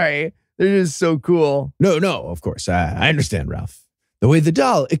 Sorry. They're just so cool. No, of course. I understand, Ralph. The way the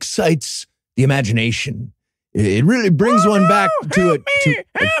doll excites the imagination. It really brings one back to it.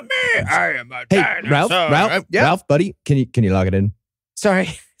 Help me! I am a Hey, dinosaur. Ralph, buddy, can you log it in? Sorry.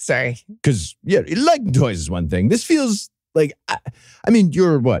 Because, liking toys is one thing. This feels like, I mean,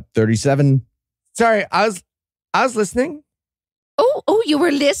 you're what, 37? Sorry, I was listening. Oh, you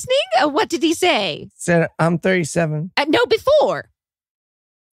were listening? What did he say? Said I'm 37. No, before.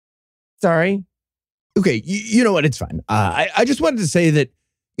 Sorry. Okay, you know what? It's fine. I just wanted to say that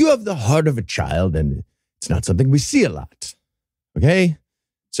You have the heart of a child, and it's not something we see a lot. Okay?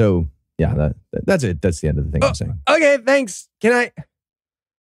 So, yeah, that's it. That's the end of the thing I'm saying. Okay, thanks. Can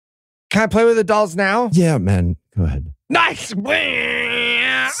I play with the dolls now? Yeah, man. Go ahead. Nice. Something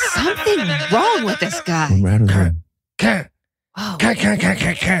wrong with this guy. One right of them. Oh.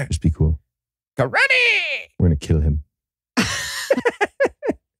 Just be cool. Go ready. We're going to kill him.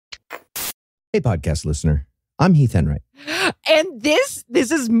 Hey, podcast listener. I'm Heath Enright. And this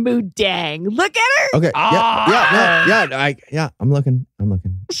is Moodang. Look at her. Okay. I'm looking.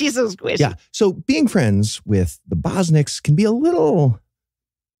 She's so squishy. Yeah. So being friends with the Bosnicks can be a little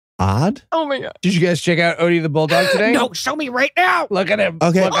odd. Oh my God. Did you guys check out Odie the Bulldog today? No, show me right now. Look at him.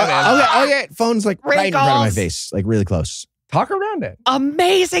 Okay. Look at him. Okay. Phone's like right in front of my Wrinkles. face, like really close. Talk around it.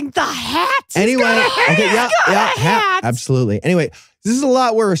 Amazing. The hat. Anyway, hat. Hat. Absolutely. Anyway, this is a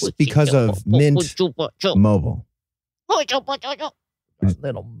lot worse because of Mint Mobile.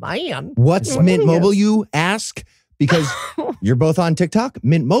 Little man. What's Mint Mobile, you ask? Because you're both on TikTok.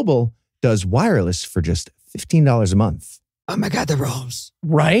 Mint Mobile does wireless for just $15 a month. Oh my God, the rolls.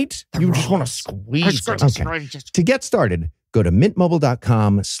 Right? The You just want to rolls. squeeze it. Okay. To get started, go to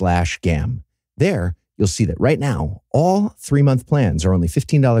mintmobile.com/GAM. There, you'll see that right now, all 3-month plans are only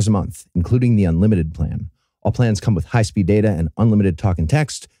 $15 a month, including the unlimited plan. All plans come with high-speed data and unlimited talk and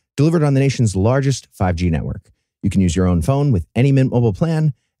text delivered on the nation's largest 5G network. You can use your own phone with any Mint Mobile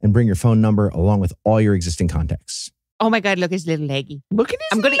plan and bring your phone number along with all your existing contacts. Oh my God, look, his little leggy. Look at his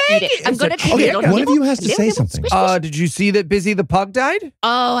I'm going to eat it. I'm going to take Okay, it. one of you has to say something. Did you see that Busy the Pug died?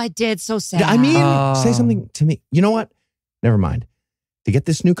 Oh, I did. So sad. I mean, Oh. say something to me. You know what? Never mind. To get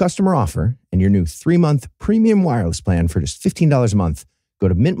this new customer offer and your new 3-month premium wireless plan for just $15 a month, go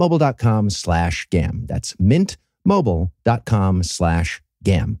to mintmobile.com/GAM. That's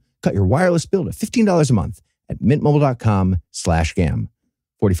mintmobile.com/GAM. Cut your wireless bill to $15 a month at mintmobile.com/GAM.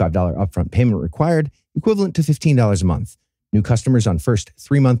 $45 upfront payment required, equivalent to $15 a month. New customers on first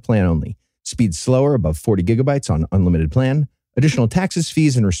 3-month plan only. Speed slower above 40 gigabytes on unlimited plan. Additional taxes,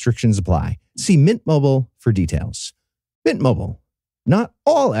 fees, and restrictions apply. See Mint Mobile for details. Mint Mobile. Not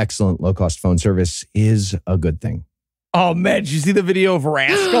all excellent low-cost phone service is a good thing. Oh, man. Did you see the video of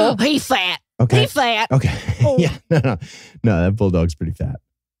Rascal? He fat. Okay. He fat. Okay. Oh. Yeah. No, that bulldog's pretty fat.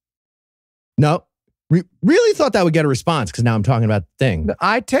 No. Really thought that would get a response because now I'm talking about the thing.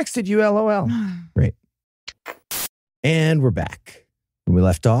 I texted you LOL. Great. And we're back. When we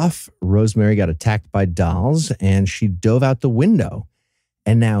left off, Rosemary got attacked by dolls and she dove out the window.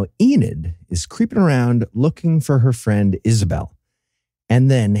 And now Enid is creeping around looking for her friend Isabel.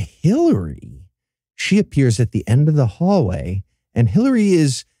 And then Hillary, she appears at the end of the hallway, and Hillary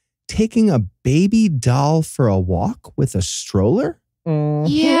is taking a baby doll for a walk with a stroller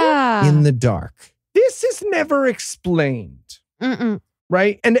Yeah. in the dark. This is never explained, Mm-mm.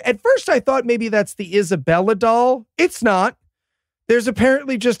 right? And at first I thought maybe that's the Isabella doll. It's not. There's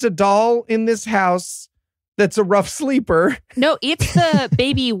apparently just a doll in this house that's a rough sleeper. No, it's the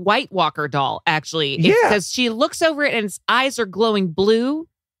baby White Walker doll, actually. Yeah. Because she looks over it and its eyes are glowing blue.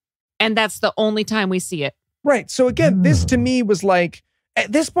 And that's the only time we see it. Right. So again, this to me was like,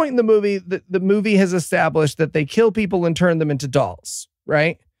 at this point in the movie, the movie has established that they kill people and turn them into dolls,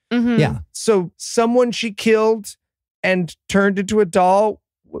 right? Mhm. Yeah. So someone she killed and turned into a doll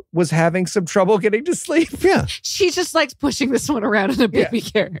was having some trouble getting to sleep. Yeah. She just likes pushing this one around in a baby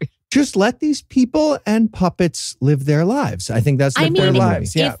carriage. Just let these people and puppets live their lives. I think that's the I point mean, of the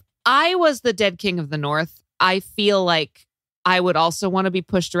lives, movie. yeah. If I was the dead king of the North, I feel like I would also want to be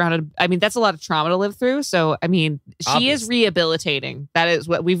pushed around. I mean, that's a lot of trauma to live through. So, I mean, she is Obviously. rehabilitating. That is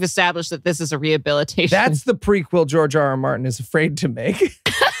what we've established, that this is a rehabilitation. That's the prequel George R.R. Martin is afraid to make.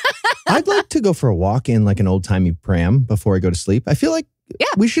 I'd like to go for a walk in like an old-timey pram before I go to sleep. I feel like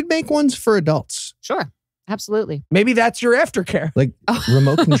we should make ones for adults. Sure. Absolutely. Maybe that's your aftercare. Like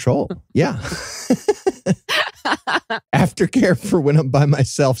remote control. Yeah. Aftercare for when I'm by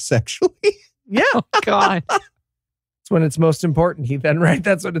myself sexually. Yeah. God. It's when it's most important, Heath. Then, right?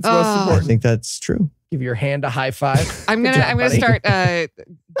 That's when it's most Oh. I important. think that's true. Give your hand a high five. I'm Good gonna job, I'm gonna buddy. start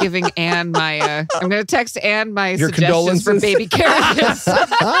giving Anne my I'm gonna text Anne my Your suggestions for condolences? baby carriages.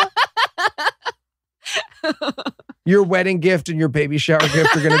 Your wedding gift and your baby shower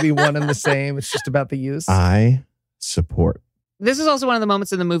gift are going to be one and the same. It's just about the use. I support. This is also one of the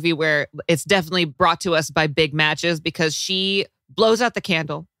moments in the movie where it's definitely brought to us by big matches, because she blows out the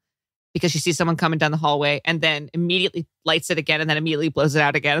candle because she sees someone coming down the hallway and then immediately lights it again and then immediately blows it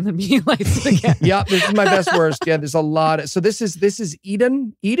out again and then immediately lights it again. Yep, this is my best worst. Yeah, there's a lot. So this is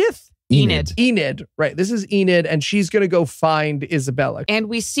Edith? Enid, right. This is Enid, and she's going to go find Isabella. And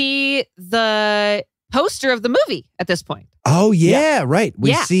we see the poster of the movie at this point. Oh, yeah, right.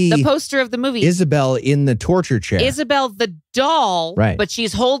 We see the poster of the movie. Isabel in the torture chair. Isabel the doll, Right. but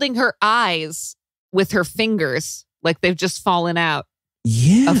she's holding her eyes with her fingers like they've just fallen out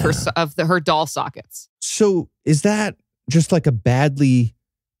of her doll sockets. So is that just like a badly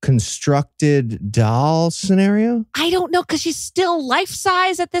constructed doll scenario? I don't know, because she's still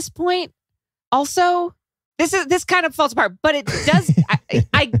life-size at this point. Also, this kind of falls apart, but it does.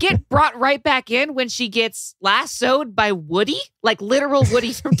 I get brought right back in when she gets lassoed by Woody, like literal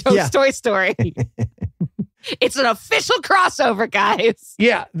Woody from Toy Story. It's an official crossover, guys.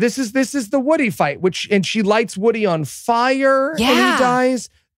 Yeah, this is the Woody fight, and she lights Woody on fire and he dies.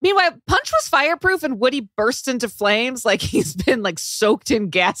 Meanwhile, Punch was fireproof and Woody bursts into flames like he's been like soaked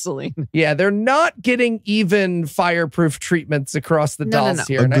in gasoline. Yeah, they're not getting even fireproof treatments across the dolls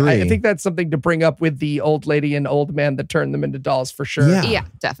here. And I think that's something to bring up with the old lady and old man that turned them into dolls for sure. Yeah,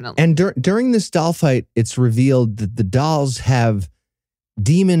 definitely. And during this doll fight, it's revealed that the dolls have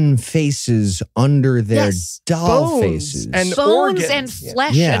demon faces under their doll faces. And bones organs. and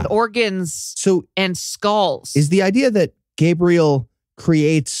flesh and organs and skulls. Is the idea that Gabriel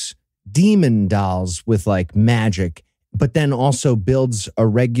creates demon dolls with like magic, but then also builds a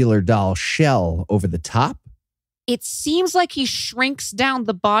regular doll shell over the top? It seems like he shrinks down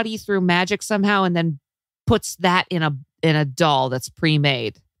the body through magic somehow and then puts that in a doll that's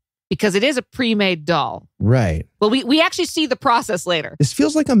pre-made. Because it is a pre-made doll. Right. Well, we actually see the process later. This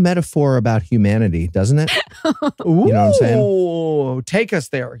feels like a metaphor about humanity, doesn't it? Ooh, you know what I'm saying? Take us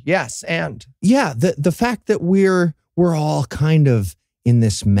there. Yes, and yeah, the fact that we're all kind of in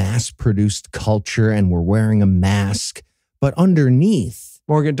this mass-produced culture and we're wearing a mask, but underneath,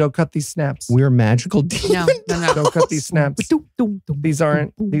 Morgan, don't cut these snaps. we're magical demon. No. Don't cut these snaps. These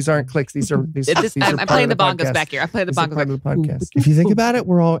aren't clicks. These are I'm playing the bongos back here. I'm playing the bongos back here. Podcast. If you think about it,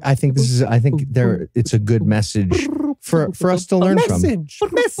 it's a good message for us to learn from.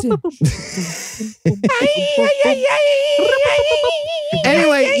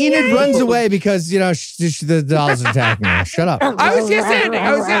 Anyway, Enid runs away because, the dolls are attacking her. Shut up. I was just ending.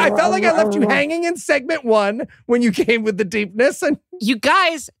 I felt like I left you hanging in segment 1 when you came with the deepness. And you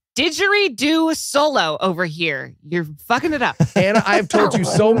guys, didgeridoo solo over here. You're fucking it up. Anna, I've told you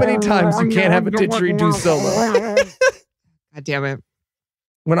so many times you can't have a didgeridoo solo. God damn it.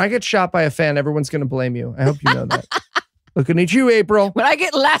 When I get shot by a fan, everyone's going to blame you. I hope you know that. Looking at you, April. When I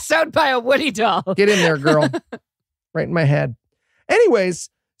get lassoed by a Woody doll. Get in there, girl. Right in my head. Anyways,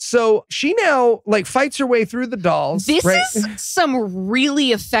 so she now fights her way through the dolls. This is some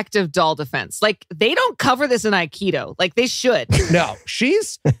really effective doll defense. Like, they don't cover this in Aikido. Like, they should. No, she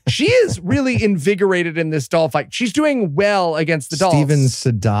is really invigorated in this doll fight. She's doing well against the dolls. Steven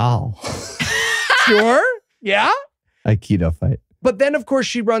Seagal. Sure. Yeah. Aikido fight. But then, of course,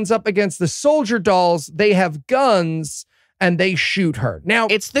 she runs up against the soldier dolls. They have guns and they shoot her. Now,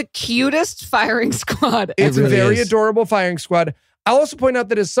 it's the cutest firing squad. It's really a very is. adorable firing squad. I'll also point out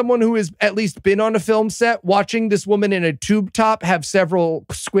that as someone who has at least been on a film set, watching this woman in a tube top have several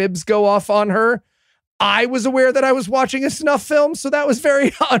squibs go off on her, I was aware that I was watching a snuff film, so that was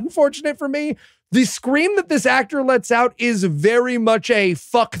very unfortunate for me. The scream that this actor lets out is very much a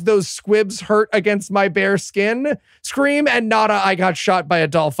fuck those squibs hurt against my bare skin scream and not a I got shot by a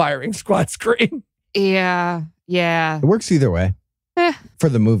doll firing squad scream. Yeah. It works either way for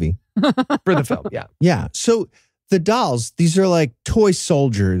the movie. For the film, yeah. Yeah. So the dolls, these are like toy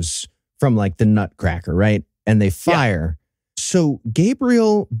soldiers from like the Nutcracker, right? And they fire. Yeah. So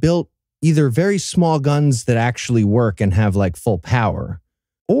Gabriel built either very small guns that actually work and have like full power,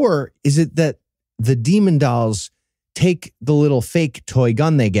 or is it that the demon dolls take the little fake toy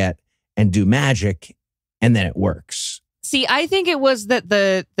gun they get and do magic and then it works? See, I think it was that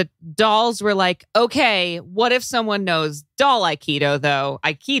the dolls were like, okay, what if someone knows doll Aikido, though?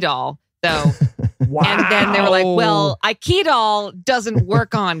 Aikido, though. Wow. And then they were like, well, Aikido doesn't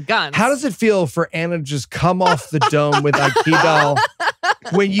work on guns. How does it feel for Anna to just come off the dome with Aikido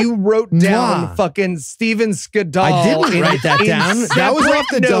when you wrote down fucking Steven Seagal? I didn't write that down. That was off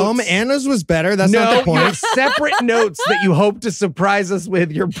the dome. Anna's was better. That's not the point. Separate notes that you hope to surprise us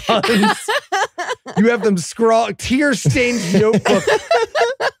with your puns. You have them scrawl tear-stained notebook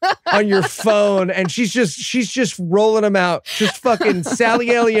on your phone, and she's just rolling them out. Just fucking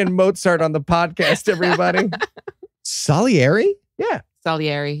Salieri and Mozart on the podcast, everybody. Salieri? Yeah.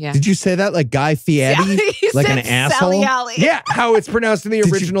 Salieri, yeah. Did you say that like Guy Fieri? Like an asshole? Salieri. Yeah, how it's pronounced in the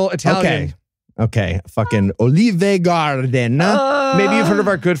original Italian. Okay. Fucking Olive Garden. Maybe you've heard of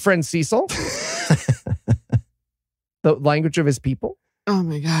our good friend Cecil? The language of his people? Oh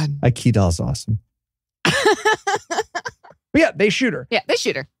my God. Aikidal's awesome. But yeah, they shoot her. Yeah, they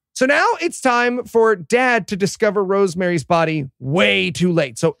shoot her. So now it's time for Dad to discover Rosemary's body way too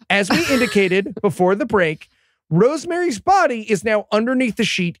late. So as we indicated before the break, Rosemary's body is now underneath the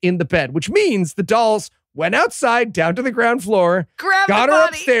sheet in the bed, which means the dolls went outside down to the ground floor, got her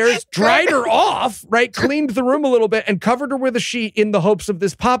upstairs, dried her off, right? Cleaned the room a little bit and covered her with a sheet in the hopes of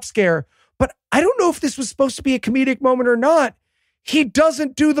this pop scare. But I don't know if this was supposed to be a comedic moment or not. He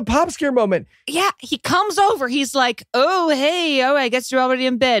doesn't do the pop scare moment. Yeah, he comes over. He's like, oh, hey, I guess you're already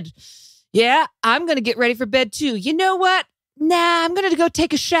in bed. Yeah, I'm going to get ready for bed too. You know what? Nah, I'm going to go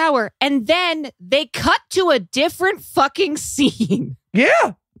take a shower. And then they cut to a different fucking scene.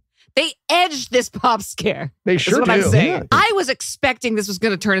 Yeah. They edged this pop scare. They sure do. I'm saying. Yeah. I was expecting this was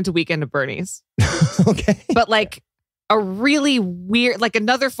going to turn into Weekend at Bernie's. Okay. But like a really weird, like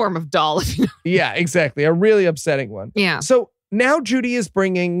another form of doll. If you know. Yeah, exactly. A really upsetting one. Yeah. So now Judy is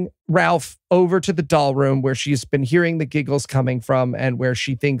bringing Ralph over to the doll room where she's been hearing the giggles coming from and where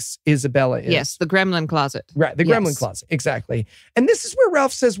she thinks Isabella is. Yes, the gremlin closet. Right, the gremlin closet. Exactly. And this is where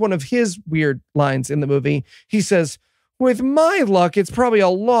Ralph says one of his weird lines in the movie. He says, with my luck, it's probably a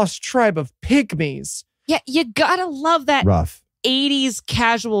lost tribe of pygmies. Yeah, you gotta love that Rough. 80s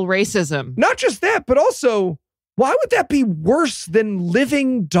casual racism. Not just that, but also, why would that be worse than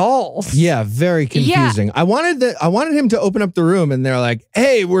living dolls? Yeah, very confusing. I wanted him to open up the room and they're like,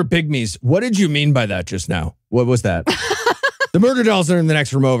 hey, we're pygmies. What did you mean by that just now? What was that? The murder dolls are in the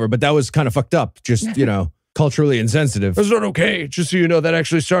next room over, but that was kind of fucked up. Just, you know, culturally insensitive. That's not okay. Just so you know, that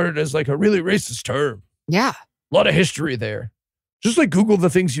actually started as like a really racist term. Yeah. A lot of history there. Just like Google the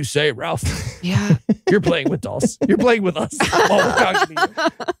things you say, Ralph. Yeah. You're playing with dolls. You're playing with us.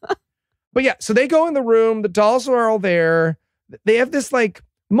 But yeah, so they go in the room. The dolls are all there. They have this like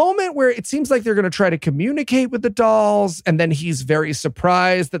moment where it seems like they're going to try to communicate with the dolls. And then he's very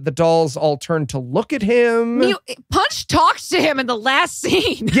surprised that the dolls all turn to look at him. Punch talks to him in the last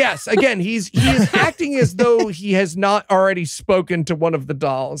scene. Yes. Again, he is acting as though he has not already spoken to one of the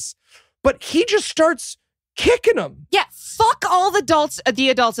dolls. But he just starts kicking them. Yeah, fuck all the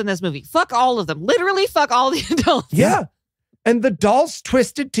adults in this movie. Fuck all of them. Literally fuck all the adults. Yeah. And the dolls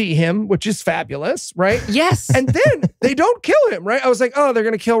twisted tea him, which is fabulous, right? Yes. And then they don't kill him, right? I was like, oh, they're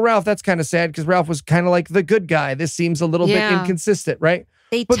going to kill Ralph. That's kind of sad because Ralph was kind of like the good guy. This seems a little bit inconsistent, right?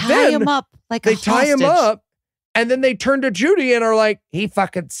 They tie him up like a hostage. They tie him up and then they turn to Judy and are like, he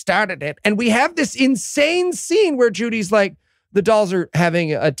fucking started it. And we have this insane scene where Judy's like, the dolls are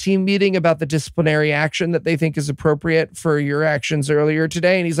having a team meeting about the disciplinary action that they think is appropriate for your actions earlier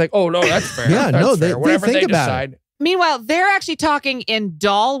today. And he's like, oh, no, that's fair. Yeah, that's no, fair. Whatever they think about decide. it. Meanwhile, they're actually talking in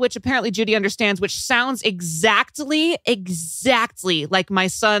doll, which apparently Judy understands, which sounds exactly like my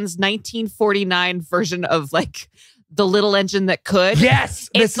son's 1949 version of like The Little Engine That Could. Yes.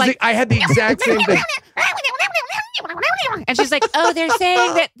 It's like, I had the exact same thing. And she's like, oh, they're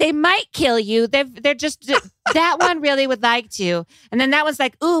saying that they might kill you. They're just, that one really would like to. And then that one's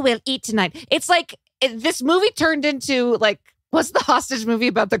like, ooh, we'll eat tonight. It's like, this movie turned into like, what's the hostage movie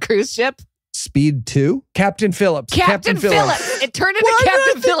about the cruise ship? Speed 2? Captain Phillips. Captain Phillips. It turned into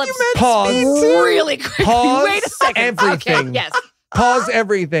Captain Phillips. Pause. Really quick. Pause. Wait a second. Everything. Okay, yes. Pause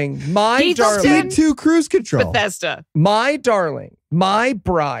everything. My darling. Speed 2 cruise control. Bethesda. My darling. My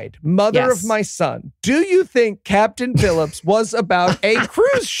bride. Mother of my son. Do you think Captain Phillips was about a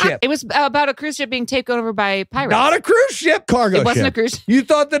cruise ship? It was about a cruise ship being taken over by pirates. Not a cruise ship. Cargo ship. It wasn't a cruise ship. You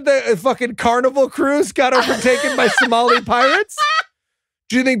thought that the fucking Carnival cruise got overtaken by Somali pirates?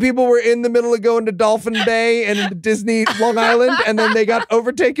 Do you think people were in the middle of going to Dolphin Bay and Disney Long Island and then they got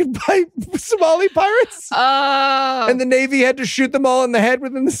overtaken by Somali pirates? Oh. And the Navy had to shoot them all in the head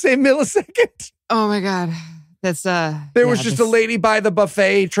within the same millisecond? Oh my God. That's There was just a lady by the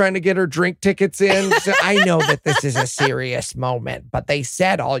buffet trying to get her drink tickets in. So I know that this is a serious moment, but they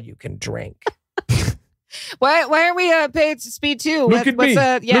said all you can drink. Why aren't we paid Speed 2? Look at me.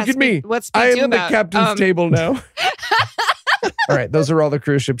 Look at me. What's Speed I 2 am the about? captain's table now. All right, those are all the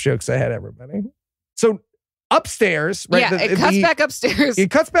cruise ship jokes I had, everybody. So upstairs, right? Yeah, it cuts back upstairs. It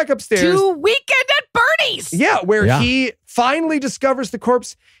cuts back upstairs. To Weekend at Bernie's. Yeah, where he finally discovers the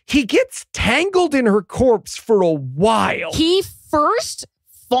corpse. He gets tangled in her corpse for a while. He first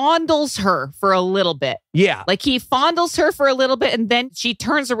fondles her for a little bit. Yeah. Like he fondles her for a little bit and then she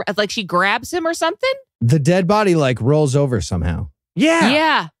turns around, like she grabs him or something. The dead body like rolls over somehow. Yeah.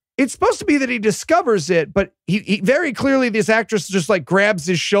 Yeah. It's supposed to be that he discovers it, but he very clearly, this actress just like grabs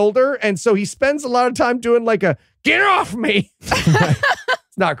his shoulder. And so he spends a lot of time doing like a, get off me.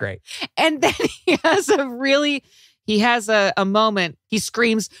 It's not great. And then he has a moment. He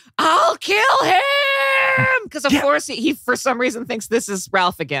screams, I'll kill him. Because of course he for some reason thinks this is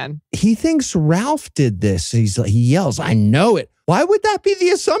Ralph again. He thinks Ralph did this. He yells, I know it. Why would that be the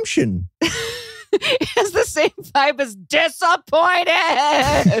assumption? It has the same vibe as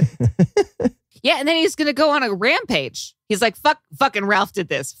disappointed. Yeah, and then he's going to go on a rampage. He's like, fucking Ralph did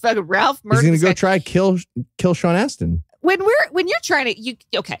this. Fucking Ralph murdered He's going to go try kill Sean Astin. When you're trying to,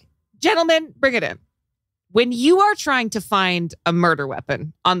 okay, gentlemen, bring it in. When you are trying to find a murder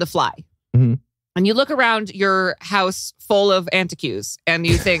weapon on the fly, mm-hmm. and you look around your house full of antiques, and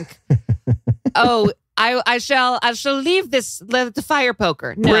you think, oh, I shall leave the fire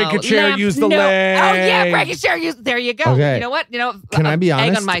poker. No, break a chair, lamp, use the no. leg. Oh yeah, break a chair, use. There you go. Okay. You know what? Can I be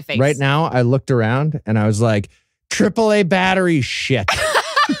honest? Egg on my face. Right now, I looked around and I was like, AAA battery shit.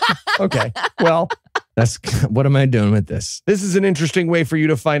 Okay, well, that's what am I doing with this? This is an interesting way for you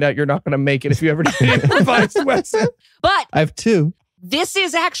to find out you're not going to make it if you ever need an improvised weapon. But I have two. This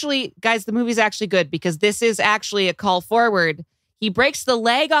is actually, guys, the movie's actually good because this is actually a call forward. He breaks the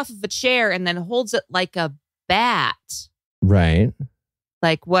leg off of a chair and then holds it like a bat. Right.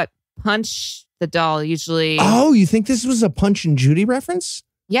 Like what Punch the doll usually. Oh, you think this was a Punch and Judy reference?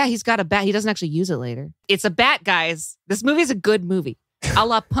 Yeah, he's got a bat. He doesn't actually use it later. It's a bat, guys. This movie is a good movie. A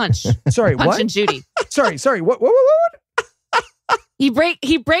la Punch. Sorry, Punch what? and Judy. Sorry. What? He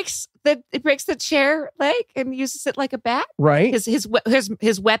breaks the chair leg and uses it like a bat. Right.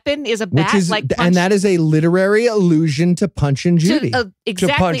 His weapon is a bat, like Punch. And that is a literary allusion to Punch and Judy. Exactly. To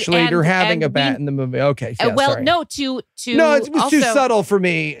Punch later and, having and a bat in the movie. Okay. Yeah, well, sorry. no, to no, it was also, too subtle for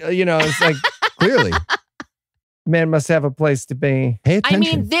me. It's like Clearly. man must have a place to be. Pay attention. I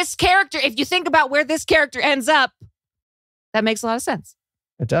mean, this character, if you think about where this character ends up, that makes a lot of sense.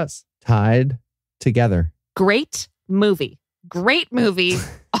 It does. Tied together. Great movie.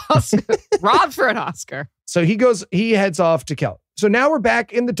 Also, robbed for an Oscar. So he heads off to kill. So now we're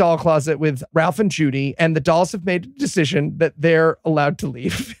back in the doll closet with Ralph and Judy, and the dolls have made a decision that they're allowed to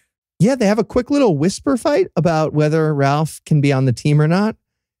leave. Yeah, they have a quick little whisper fight about whether Ralph can be on the team or not.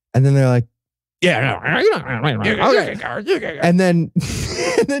 And then they're like, yeah, okay. And then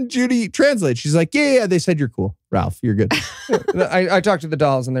Judy translates. She's like, yeah, they said you're cool. Ralph, you're good. I talked to the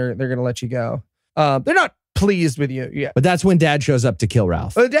dolls, and they're going to let you go. They're not pleased with you. Yeah. But that's when Dad shows up to kill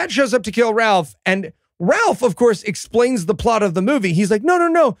Ralph. But Dad shows up to kill Ralph, and Ralph, of course, explains the plot of the movie. He's like,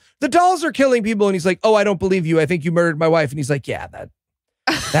 no. The dolls are killing people. And he's like, oh, I don't believe you. I think you murdered my wife. And he's like, yeah,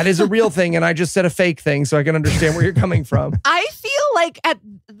 that is a real thing. And I just said a fake thing so I can understand where you're coming from. I feel like at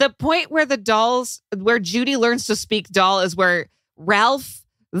the point where where Judy learns to speak doll is where Ralph,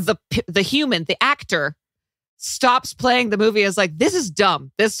 the human, the actor, stops playing the movie as like, this is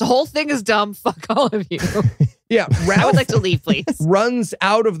dumb. This whole thing is dumb. Fuck all of you. Yeah, Ralph I would like to leave, please. Runs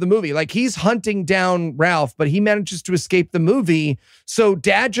out of the movie. Like he's hunting down Ralph, but he manages to escape the movie. So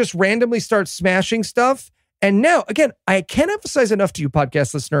Dad just randomly starts smashing stuff. And now, again, I can't emphasize enough to you,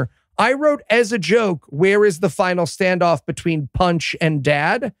 podcast listener, I wrote as a joke, where is the final standoff between Punch and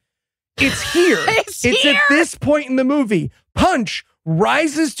Dad? It's here. It's at this point in the movie. Punch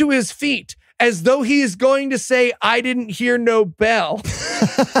rises to his feet as though he is going to say, I didn't hear no bell.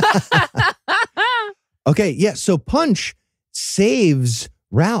 Okay, yeah. So Punch saves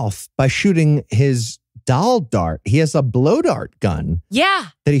Ralph by shooting his doll dart. He has a blow dart gun. Yeah.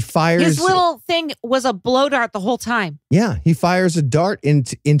 That he fires. His little thing was a blow dart the whole time. Yeah, he fires a dart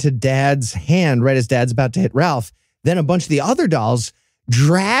into Dad's hand right as Dad's about to hit Ralph. Then a bunch of the other dolls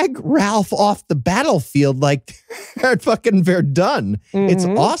drag Ralph off the battlefield like they're fucking Verdun. Mm-hmm. It's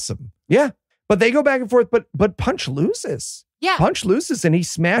awesome. Yeah. But they go back and forth, but Punch loses. Yeah. Punch loses and he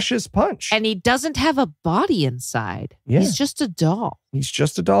smashes Punch. And he doesn't have a body inside. Yeah. He's just a doll. He's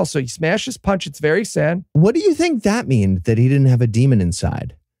just a doll. So he smashes Punch. It's very sad. What do you think that means, that he didn't have a demon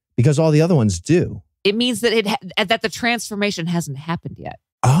inside? Because all the other ones do. It means that that the transformation hasn't happened yet.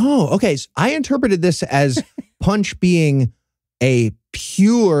 Oh, okay. So I interpreted this as Punch being a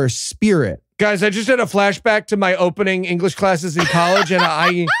pure spirit. Guys, I just had a flashback to my opening English classes in college, and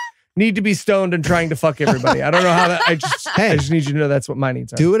I need to be stoned and trying to fuck everybody. I don't know how that. I just need you to know that's what my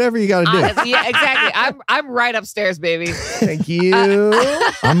needs are. Do whatever you got to do. Yeah, exactly. I'm right upstairs, baby. Thank you.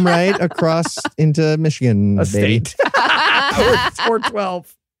 I'm right across into Michigan, a baby. state. or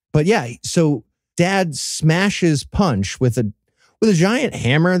 12. But yeah, so Dad smashes Punch with a giant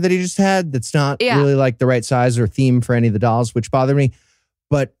hammer that he just had. That's not really like the right size or theme for any of the dolls, which bothered me.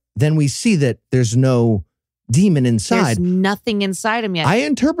 But then we see that there's no demon inside. There's nothing inside him yet. I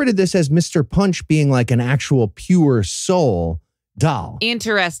interpreted this as Mr. Punch being like an actual pure soul doll.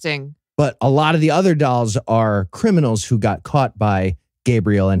 Interesting. But a lot of the other dolls are criminals who got caught by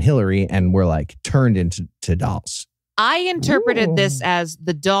Gabriel and Hillary and were like turned into dolls. I interpreted this as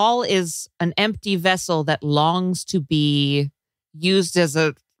the doll is an empty vessel that longs to be used as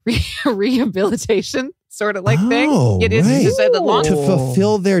a rehabilitation sort of like thing. Oh, It is right. just the launch. To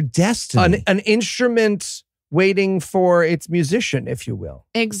fulfill their destiny. An instrument waiting for its musician, if you will.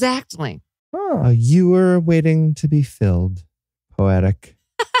 Exactly. Oh, You were waiting to be filled. Poetic.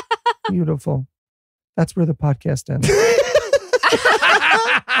 beautiful. That's where the podcast ends.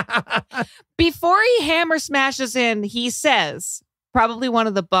 Before he hammer smashes in, he says probably one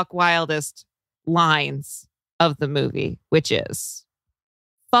of the buck wildest lines of the movie, which is,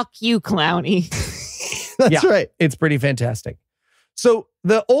 "Fuck you, Clowny." That's right. It's pretty fantastic. So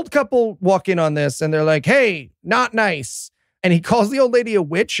the old couple walk in on this and they're like, hey, not nice. And he calls the old lady a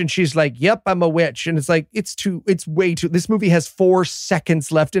witch and she's like, yep, I'm a witch. And it's like, it's way too, this movie has 4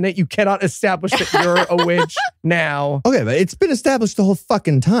 seconds left in it. You cannot establish that you're a witch now. Okay, but it's been established the whole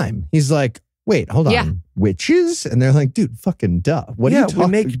fucking time. He's like, wait, hold on. Yeah. Witches? And they're like, dude, fucking duh. What are you talking we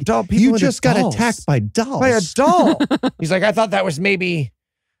make doll people You into just got dolls. attacked by dolls. By a doll. He's like, I thought that was maybe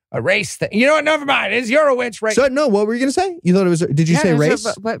a race thing. You know what? Never mind. You're a witch, right? So, no, what were you going to say? You thought it was, did you say race?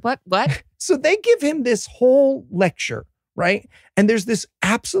 What? So they give him this whole lecture, right? And there's this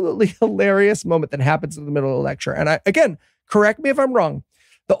absolutely hilarious moment that happens in the middle of the lecture. And again, correct me if I'm wrong.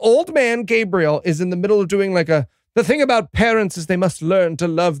 The old man, Gabriel, is in the middle of doing the thing about parents is they must learn to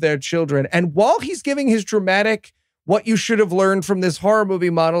love their children. And while he's giving his dramatic, what you should have learned from this horror movie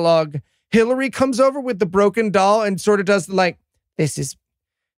monologue, Hillary comes over with the broken doll and sort of does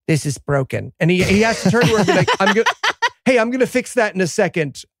this is broken. And he has to turn to her and be like, I'm going to fix that in a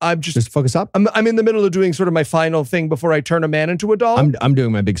second. Just focus up. I'm in the middle of doing sort of my final thing before I turn a man into a doll. I'm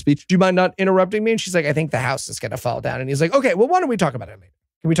doing my big speech. Do you mind not interrupting me? And she's like, I think the house is going to fall down. And he's like, okay, well, why don't we talk about it later?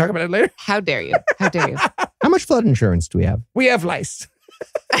 Can we talk about it later? How dare you? How dare you? How much flood insurance do we have? We have lice.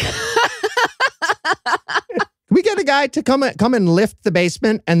 Can we get a guy to come and lift the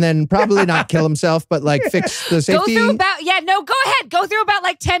basement and then probably not kill himself, but fix the safety? Go ahead. Go through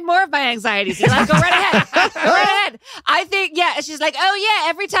about 10 more of my anxieties. You're like, go right ahead. Go right ahead. I think, she's like, oh yeah,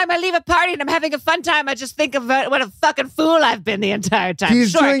 every time I leave a party and I'm having a fun time, I just think of what a fucking fool I've been the entire time.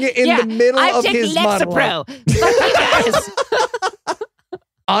 He's doing it in the middle of his monologue. Fuck you guys.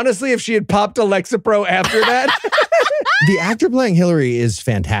 Honestly, if she had popped a Lexapro after that. The actor playing Hillary is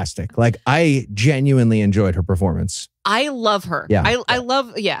fantastic. I genuinely enjoyed her performance. I love her. Yeah. I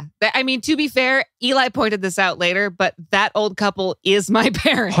love, I mean, to be fair, Eli pointed this out later, but that old couple is my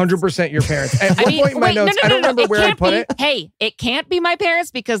parents. 100% your parents. At one point in my notes, I don't remember where I put it. Hey, it can't be my parents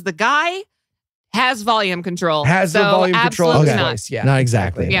because the guy has volume control. Has the volume control of his not. voice. Yeah. Not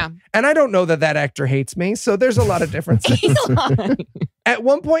exactly. Yeah. And I don't know that actor hates me, so there's a lot of differences. At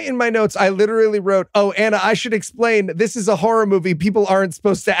one point in my notes, I literally wrote, oh, Anna, I should explain, this is a horror movie. People aren't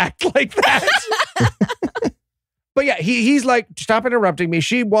supposed to act like that. But yeah, he's like, stop interrupting me.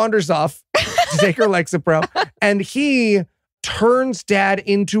 She wanders off to take her Lexapro, and he turns Dad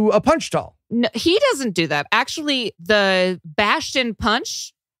into a punch doll. No, he doesn't do that. Actually, the bashed-in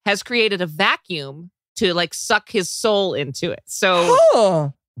punch has created a vacuum to suck his soul into it.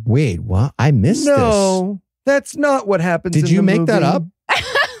 So, Wait, what? I missed this. No, that's not what happens. Did you make that up?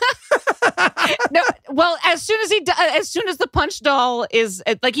 No. Well, as soon as the punch doll is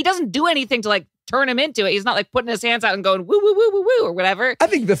he doesn't do anything to turn him into it. He's not putting his hands out and going woo woo woo woo woo or whatever. I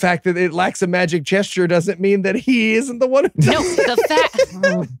think the fact that it lacks a magic gesture doesn't mean that he isn't the one who does the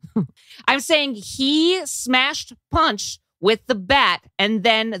fact. I'm saying he smashed Punch with the bat and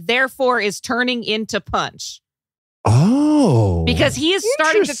then therefore is turning into Punch. Oh. Because he is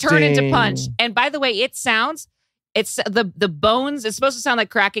starting to turn into Punch. Interesting. And by the way, it's the bones, it's supposed to sound like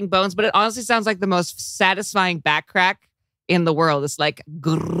cracking bones, but it honestly sounds like the most satisfying back crack in the world. It's like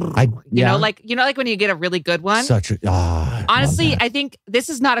grrr, you know when you get a really good one. Honestly, I think this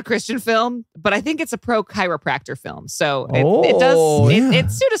is not a Christian film, but I think it's a pro chiropractor film. So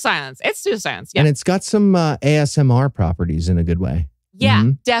it's pseudoscience. It's pseudoscience. Yeah. And it's got some ASMR properties in a good way. Yeah,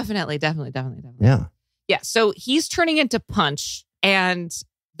 Mm-hmm. definitely. Yeah. Yeah. So he's turning into Punch, and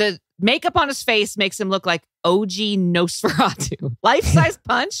the makeup on his face makes him look like OG Nosferatu. Life-size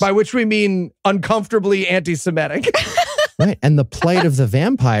Punch. By which we mean uncomfortably anti-Semitic. Right. And the plight of the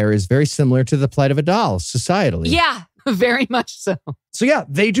vampire is very similar to the plight of a doll societally. Yeah, very much so. So yeah,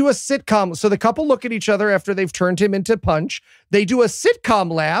 they do a sitcom. So the couple look at each other after they've turned him into Punch. They do a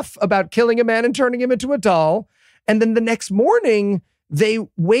sitcom laugh about killing a man and turning him into a doll. And then the next morning, they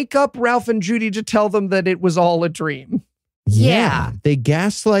wake up Ralph and Judy to tell them that it was all a dream. Yeah. They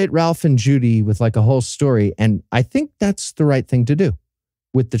gaslight Ralph and Judy with a whole story. And I think that's the right thing to do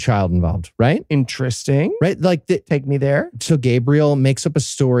with the child involved, right? Interesting. Right? Take me there. So Gabriel makes up a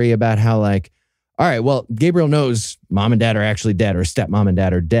story about how all right, well, Gabriel knows mom and dad are actually dead, or stepmom and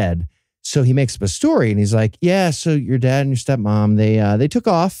dad are dead. So he makes up a story and he's like, yeah, so your dad and your stepmom, they took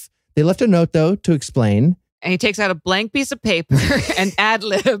off. They left a note, though, to explain. And he takes out a blank piece of paper and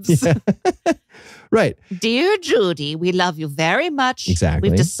ad-libs. Yeah. Right. Dear Judy, we love you very much. Exactly.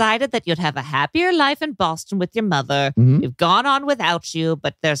 We've decided that you'd have a happier life in Boston with your mother. Mhm. We've gone on without you,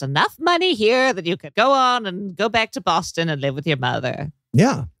 but there's enough money here that you could go on and go back to Boston and live with your mother.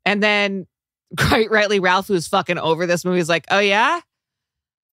 Yeah. And then, quite rightly, Ralph, who's fucking over this movie, is like, oh, yeah?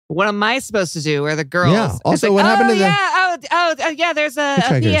 What am I supposed to do? Or the girls? Yeah. It's Also, like, what happened to the yeah, there's a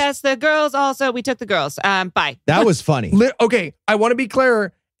hitchhikers? PS. The girls also, we took the girls. Bye. That was funny. Okay, I want to be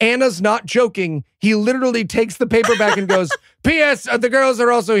clear. Anna's not joking. He literally takes the paper back and goes, P.S. The girls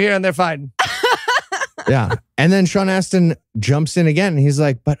are also here and they're fine. Yeah. And then Sean Astin jumps in again. And he's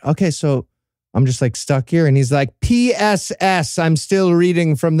like, but okay, so I'm just like stuck here. And he's like, PSS, I'm still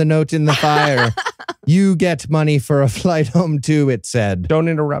reading from the note in the fire. You get money for a flight home too, it said. Don't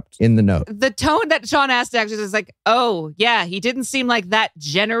interrupt. In the note. The tone that Sean Astin actually is like, oh, yeah, he didn't seem like that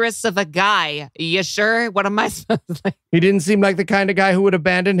generous of a guy. You sure? What am I supposed to like? He didn't seem like the kind of guy who would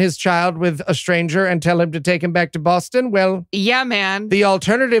abandon his child with a stranger and tell him to take him back to Boston. Well, yeah, man. The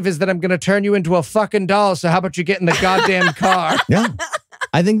alternative is that I'm going to turn you into a fucking doll. So how about you get in the goddamn car? Yeah.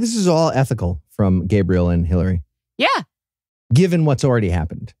 I think this is all ethical from Gabriel and Hillary. Yeah. Given what's already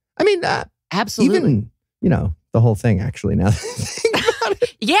happened. I mean, absolutely. Even, the whole thing, actually, now that I think about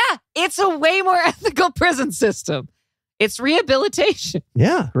it. Yeah, it's a way more ethical prison system. It's rehabilitation.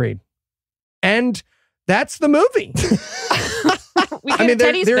 Yeah. Great. And that's the movie.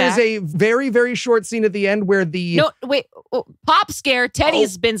 There is a very, very short scene at the end where the... No, wait. Pop scare.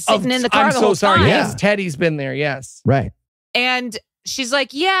 Teddy's been sitting in the car the whole sorry. time. Yes, Teddy's been there. Yes. Right. And she's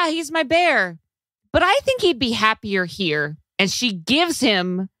like, yeah, he's my bear. But I think he'd be happier here. And she gives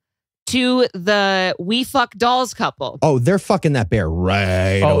him to the We Fuck Dolls couple. Oh, they're fucking that bear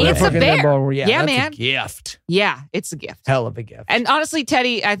right. Oh, it's a bear. Yeah, Yeah, that's man. A gift. Yeah, it's a gift. Hell of a gift. And honestly,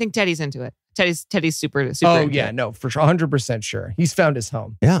 I think Teddy's into it. Teddy's super Oh, into yeah, it. no, for sure. 100% sure. He's found his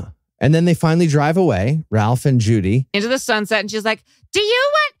home. Yeah. And then they finally drive away, Ralph and Judy. Into the sunset. And she's like, do you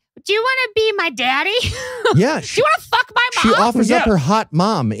want to be my daddy? Yeah. Do you want to fuck my mom? She offers up her hot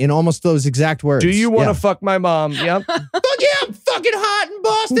mom in almost those exact words. Do you want to fuck my mom? Yep. Fuck yeah, I'm fucking hot in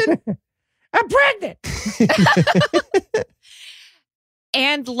Boston. I'm pregnant.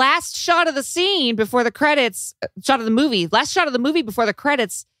 And last shot of the scene before the credits, last shot of the movie before the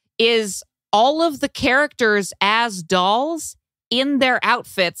credits is all of the characters as dolls in their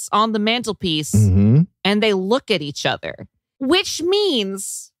outfits on the mantelpiece. Mm-hmm. And they look at each other, which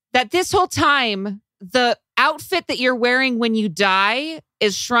means that this whole time, the outfit that you're wearing when you die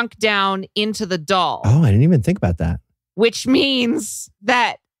is shrunk down into the doll. Oh, I didn't even think about that. Which means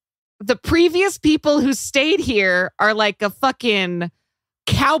that the previous people who stayed here are like a fucking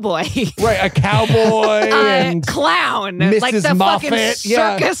cowboy. Right, a cowboy and clown. Mrs. Like the Moffat, fucking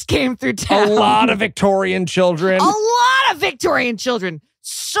circus came through town. A lot of Victorian children. A lot of Victorian children.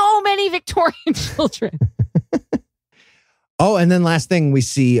 So many Victorian children. Oh, and then last thing, we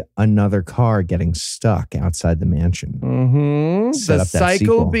see another car getting stuck outside the mansion. Mm-hmm. Set The up that cycle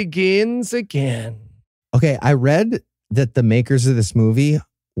sequel. begins again. Okay, I read that the makers of this movie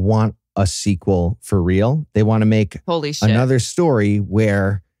want a sequel for real. They want to make Holy shit. another story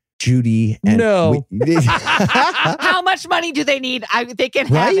where Judy and... No. How much money do they need? They can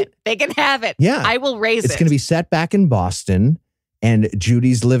have Right? it. They can have it. Yeah. I will raise It's it. going to be set back in Boston, and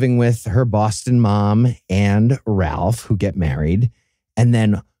Judy's living with her Boston mom and Ralph, who get married. And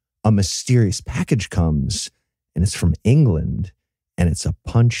then a mysterious package comes, and it's from England, and it's a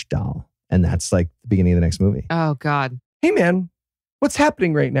punch doll. And that's like the beginning of the next movie. Oh, God. Hey, man, what's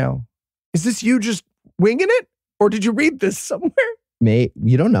happening right now? Is this you just winging it? Or did you read this somewhere?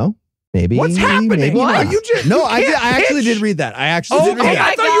 You don't know. Maybe. What's happening? Maybe What? not. Are you just- No, you I can't actually pitch. did read that. I actually did Oh, read my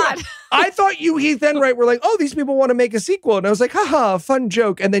that. God. I thought you, Heath Enright, were like, oh, these people want to make a sequel. And I was like, haha, fun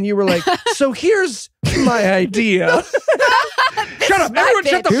joke. And then you were like, so here's my idea. Shut up. Everyone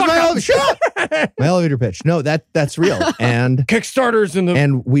shut the Here's fuck my up. elevator. Shut up. My elevator pitch. No, that's real. And Kickstarters in the...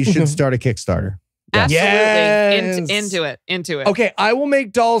 and we should start a Kickstarter. Yes. Absolutely. Yes. Into it. Okay, I will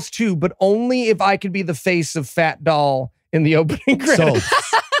make dolls too, but only if I could be the face of Fat Doll in the opening credits.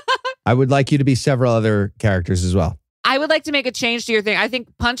 So I would like you to be several other characters as well. I would like to make a change to your thing. I think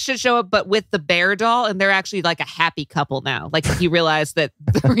Punch should show up, but with the bear doll, and they're actually like a happy couple now. Like he realized that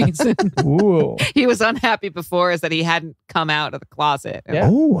the reason Ooh. he was unhappy before is that he hadn't come out of the closet. Yeah.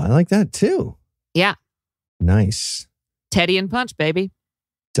 Oh, I like that too. Yeah. Nice. Teddy and Punch, baby.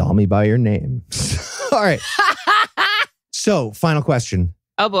 Doll me by your name. All right. So, final question.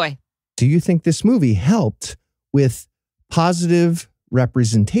 Oh, boy. Do you think this movie helped with positive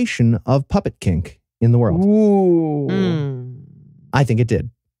representation of puppet kink in the world? Ooh. Mm. I think it did.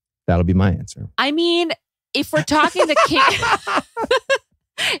 That'll be my answer. I mean, if we're talking the kink,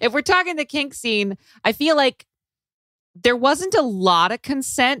 if we're talking the kink scene, I feel like there wasn't a lot of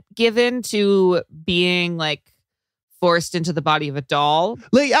consent given to being like forced into the body of a doll.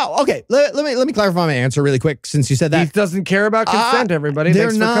 Okay. Let me clarify my answer really quick since you said that. He doesn't care about consent, everybody.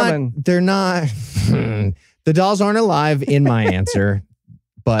 Thanks for coming. They're not. The dolls aren't alive in my answer.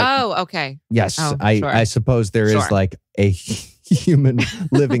 But oh, okay. Yes, sure. I suppose there is like a human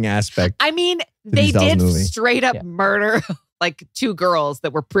living aspect. I mean, they did movie. straight up murder like 2 girls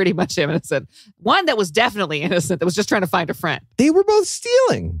that were pretty much innocent. One that was definitely innocent that was just trying to find a friend. They were both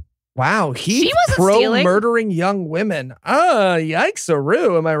stealing. Wow, she wasn't stealing. Murdering young women.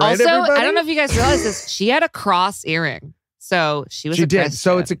 Yikes-a-roo. Am I right, also, everybody? I don't know if you guys realize this. She had a cross earring. So she was a Christian.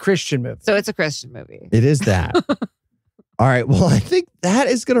 So it's a Christian movie. So it's a Christian movie. It is that. All right. Well, I think that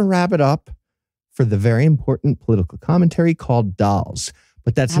is going to wrap it up for the very important political commentary called Dolls.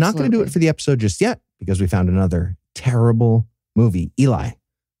 But that's not going to do it for the episode just yet because we found another terrible movie. Eli,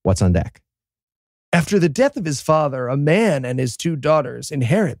 what's on deck? After the death of his father, a man and his 2 daughters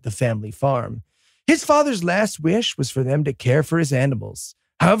inherit the family farm. His father's last wish was for them to care for his animals.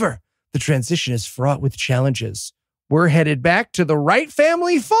 However, the transition is fraught with challenges. We're headed back to the Wright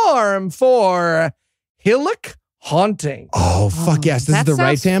family farm for Hillock Haunting. Oh, fuck yes. This is the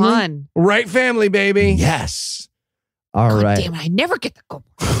Wright family? Fun. Wright family, baby. Yes. All right. Damn it, I never get the goal.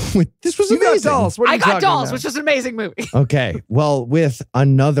 This was you amazing. Got Dolls. What are I you got Dolls, about? which was an amazing movie. Okay. Well, with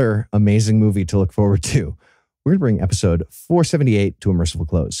another amazing movie to look forward to, we're going to bring episode 478 to a merciful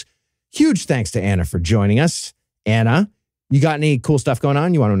close. Huge thanks to Anna for joining us. Anna, you got any cool stuff going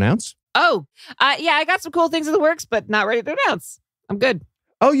on you want to announce? Oh, yeah, I got some cool things in the works, but not ready to announce. I'm good.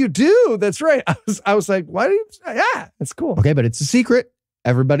 Oh, you do? That's right. I was like, why do you? Yeah, that's cool. Okay, but it's a secret.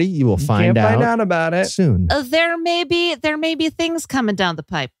 Everybody, you will find out about it soon. There may be things coming down the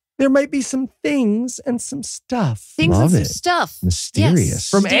pipe. There might be some things and some stuff. Things Love and it. some stuff. Mysterious. Yes,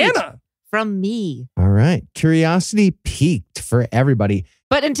 From indeed. Anna. From me. All right. Curiosity peaked for everybody.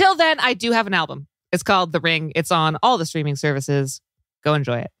 But until then, I do have an album. It's called The Ring. It's on all the streaming services. Go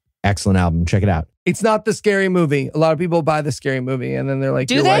enjoy it. Excellent album. Check it out. It's not the scary movie. A lot of people buy the scary movie and then they're like,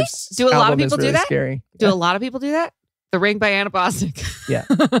 Do your they? wife's Do a lot of album is people do really that? Scary. Do a lot of people do that? The Ring by Anna Bosnick. Yeah.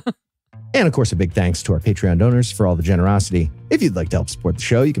 And of course, a big thanks to our Patreon donors for all the generosity. If you'd like to help support the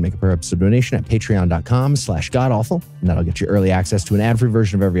show, you can make a per episode donation at patreon.com/godawful, and that'll get you early access to an ad-free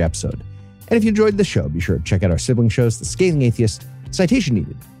version of every episode. And if you enjoyed the show, be sure to check out our sibling shows, The Scathing Atheist, Citation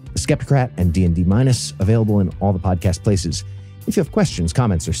Needed, The Skepticrat, and D&D Minus, available in all the podcast places. If you have questions,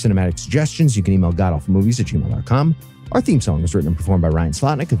 comments, or cinematic suggestions, you can email godawfulmovies@gmail.com. Our theme song was written and performed by Ryan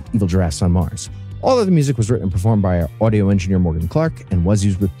Slotnick of Evil Giraffes on Mars. All other music was written and performed by our audio engineer Morgan Clark and was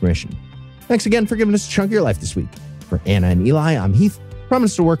used with permission. Thanks again for giving us a chunk of your life this week. For Anna and Eli, I'm Heath.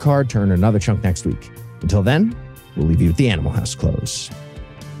 Promise to work hard to earn another chunk next week. Until then, we'll leave you with the Animal House close.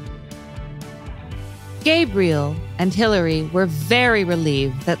 Gabriel and Hillary were very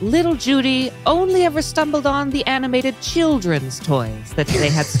relieved that little Judy only ever stumbled on the animated children's toys that they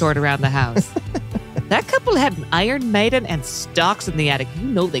had stored around the house. That couple had an Iron Maiden and stocks in the attic. You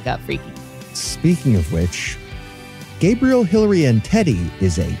know they got freaky. Speaking of which, Gabriel, Hillary, and Teddy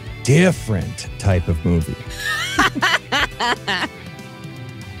is a different type of movie.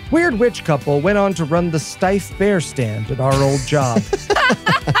 Weird witch couple went on to run the Stiff Bear stand at our old job,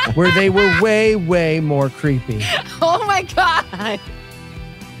 where they were way, way more creepy. Oh my God.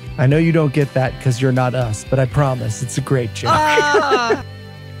 I know you don't get that because you're not us, but I promise it's a great joke. I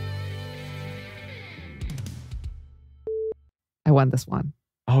won this one.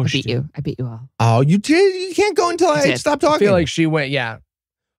 Oh, I beat you. I beat you all. Oh, you did? You can't go until I did. stop I talking. feel like she went, yeah.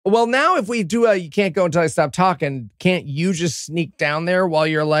 Well, now if we do you can't go until I stop talking, can't you just sneak down there while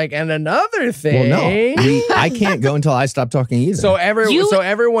you're like, and another thing? Well, no. I can't go until I stop talking either. So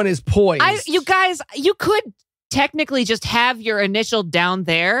everyone is poised. You guys, you could technically just have your initial down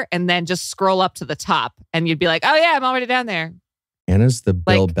there and then just scroll up to the top and you'd be like, oh yeah, I'm already down there. Anna's the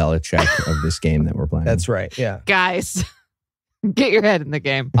Bill Belichick of this game that we're playing. That's right, yeah. Guys, get your head in the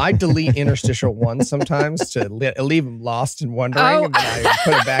game. I delete interstitial ones sometimes to leave them lost and wondering, and then I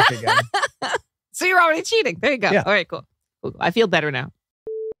put it back again. So you're already cheating. There you go. Yeah. All right, cool. I feel better now.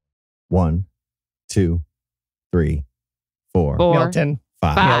 1, 2, 3, 4, Milton.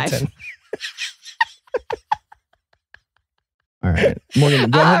 5. Milton. All right. Morgan,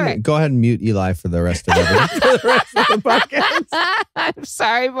 go ahead and mute Eli for the rest of it. For the rest of the podcast. I'm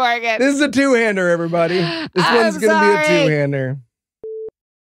sorry, Morgan. This is a two-hander, everybody. This one's going to be a two-hander.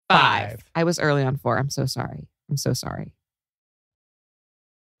 5. I was early on 4. I'm so sorry. I'm so sorry.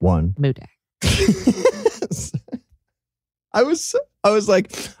 1. Mood. I was I was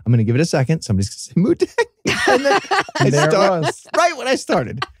like, I'm going to give it a second. Somebody's going to say Wu Tang. And then There it was. right when I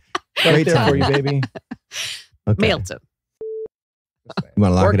started. Right Great there time. for you, baby. Okay. Milton. You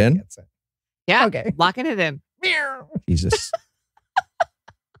want to lock it in? Yeah. Okay. Locking it in. Jesus.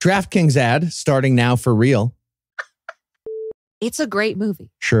 DraftKings ad starting now for real. It's a great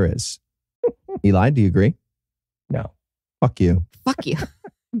movie. Sure is. Eli, do you agree? No. Fuck you. Fuck you.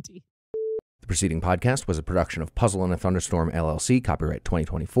 Indeed. The preceding podcast was a production of Puzzle and a Thunderstorm LLC, copyright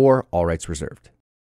 2024, all rights reserved.